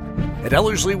Training. At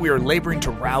Ellerslie, we are laboring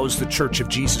to rouse the Church of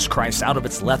Jesus Christ out of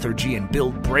its lethargy and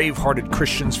build brave-hearted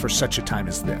Christians for such a time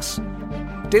as this.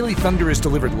 Daily Thunder is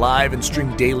delivered live and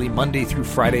streamed daily Monday through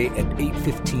Friday at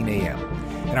 8:15 a.m.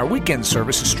 And our weekend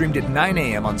service is streamed at 9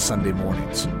 a.m. on Sunday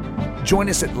mornings. Join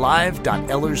us at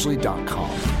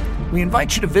live.ellerslie.com. We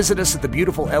invite you to visit us at the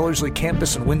beautiful Ellerslie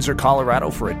campus in Windsor, Colorado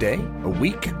for a day, a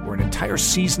week, or an entire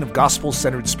season of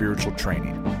gospel-centered spiritual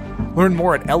training. Learn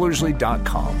more at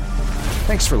ellerslie.com.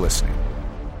 Thanks for listening.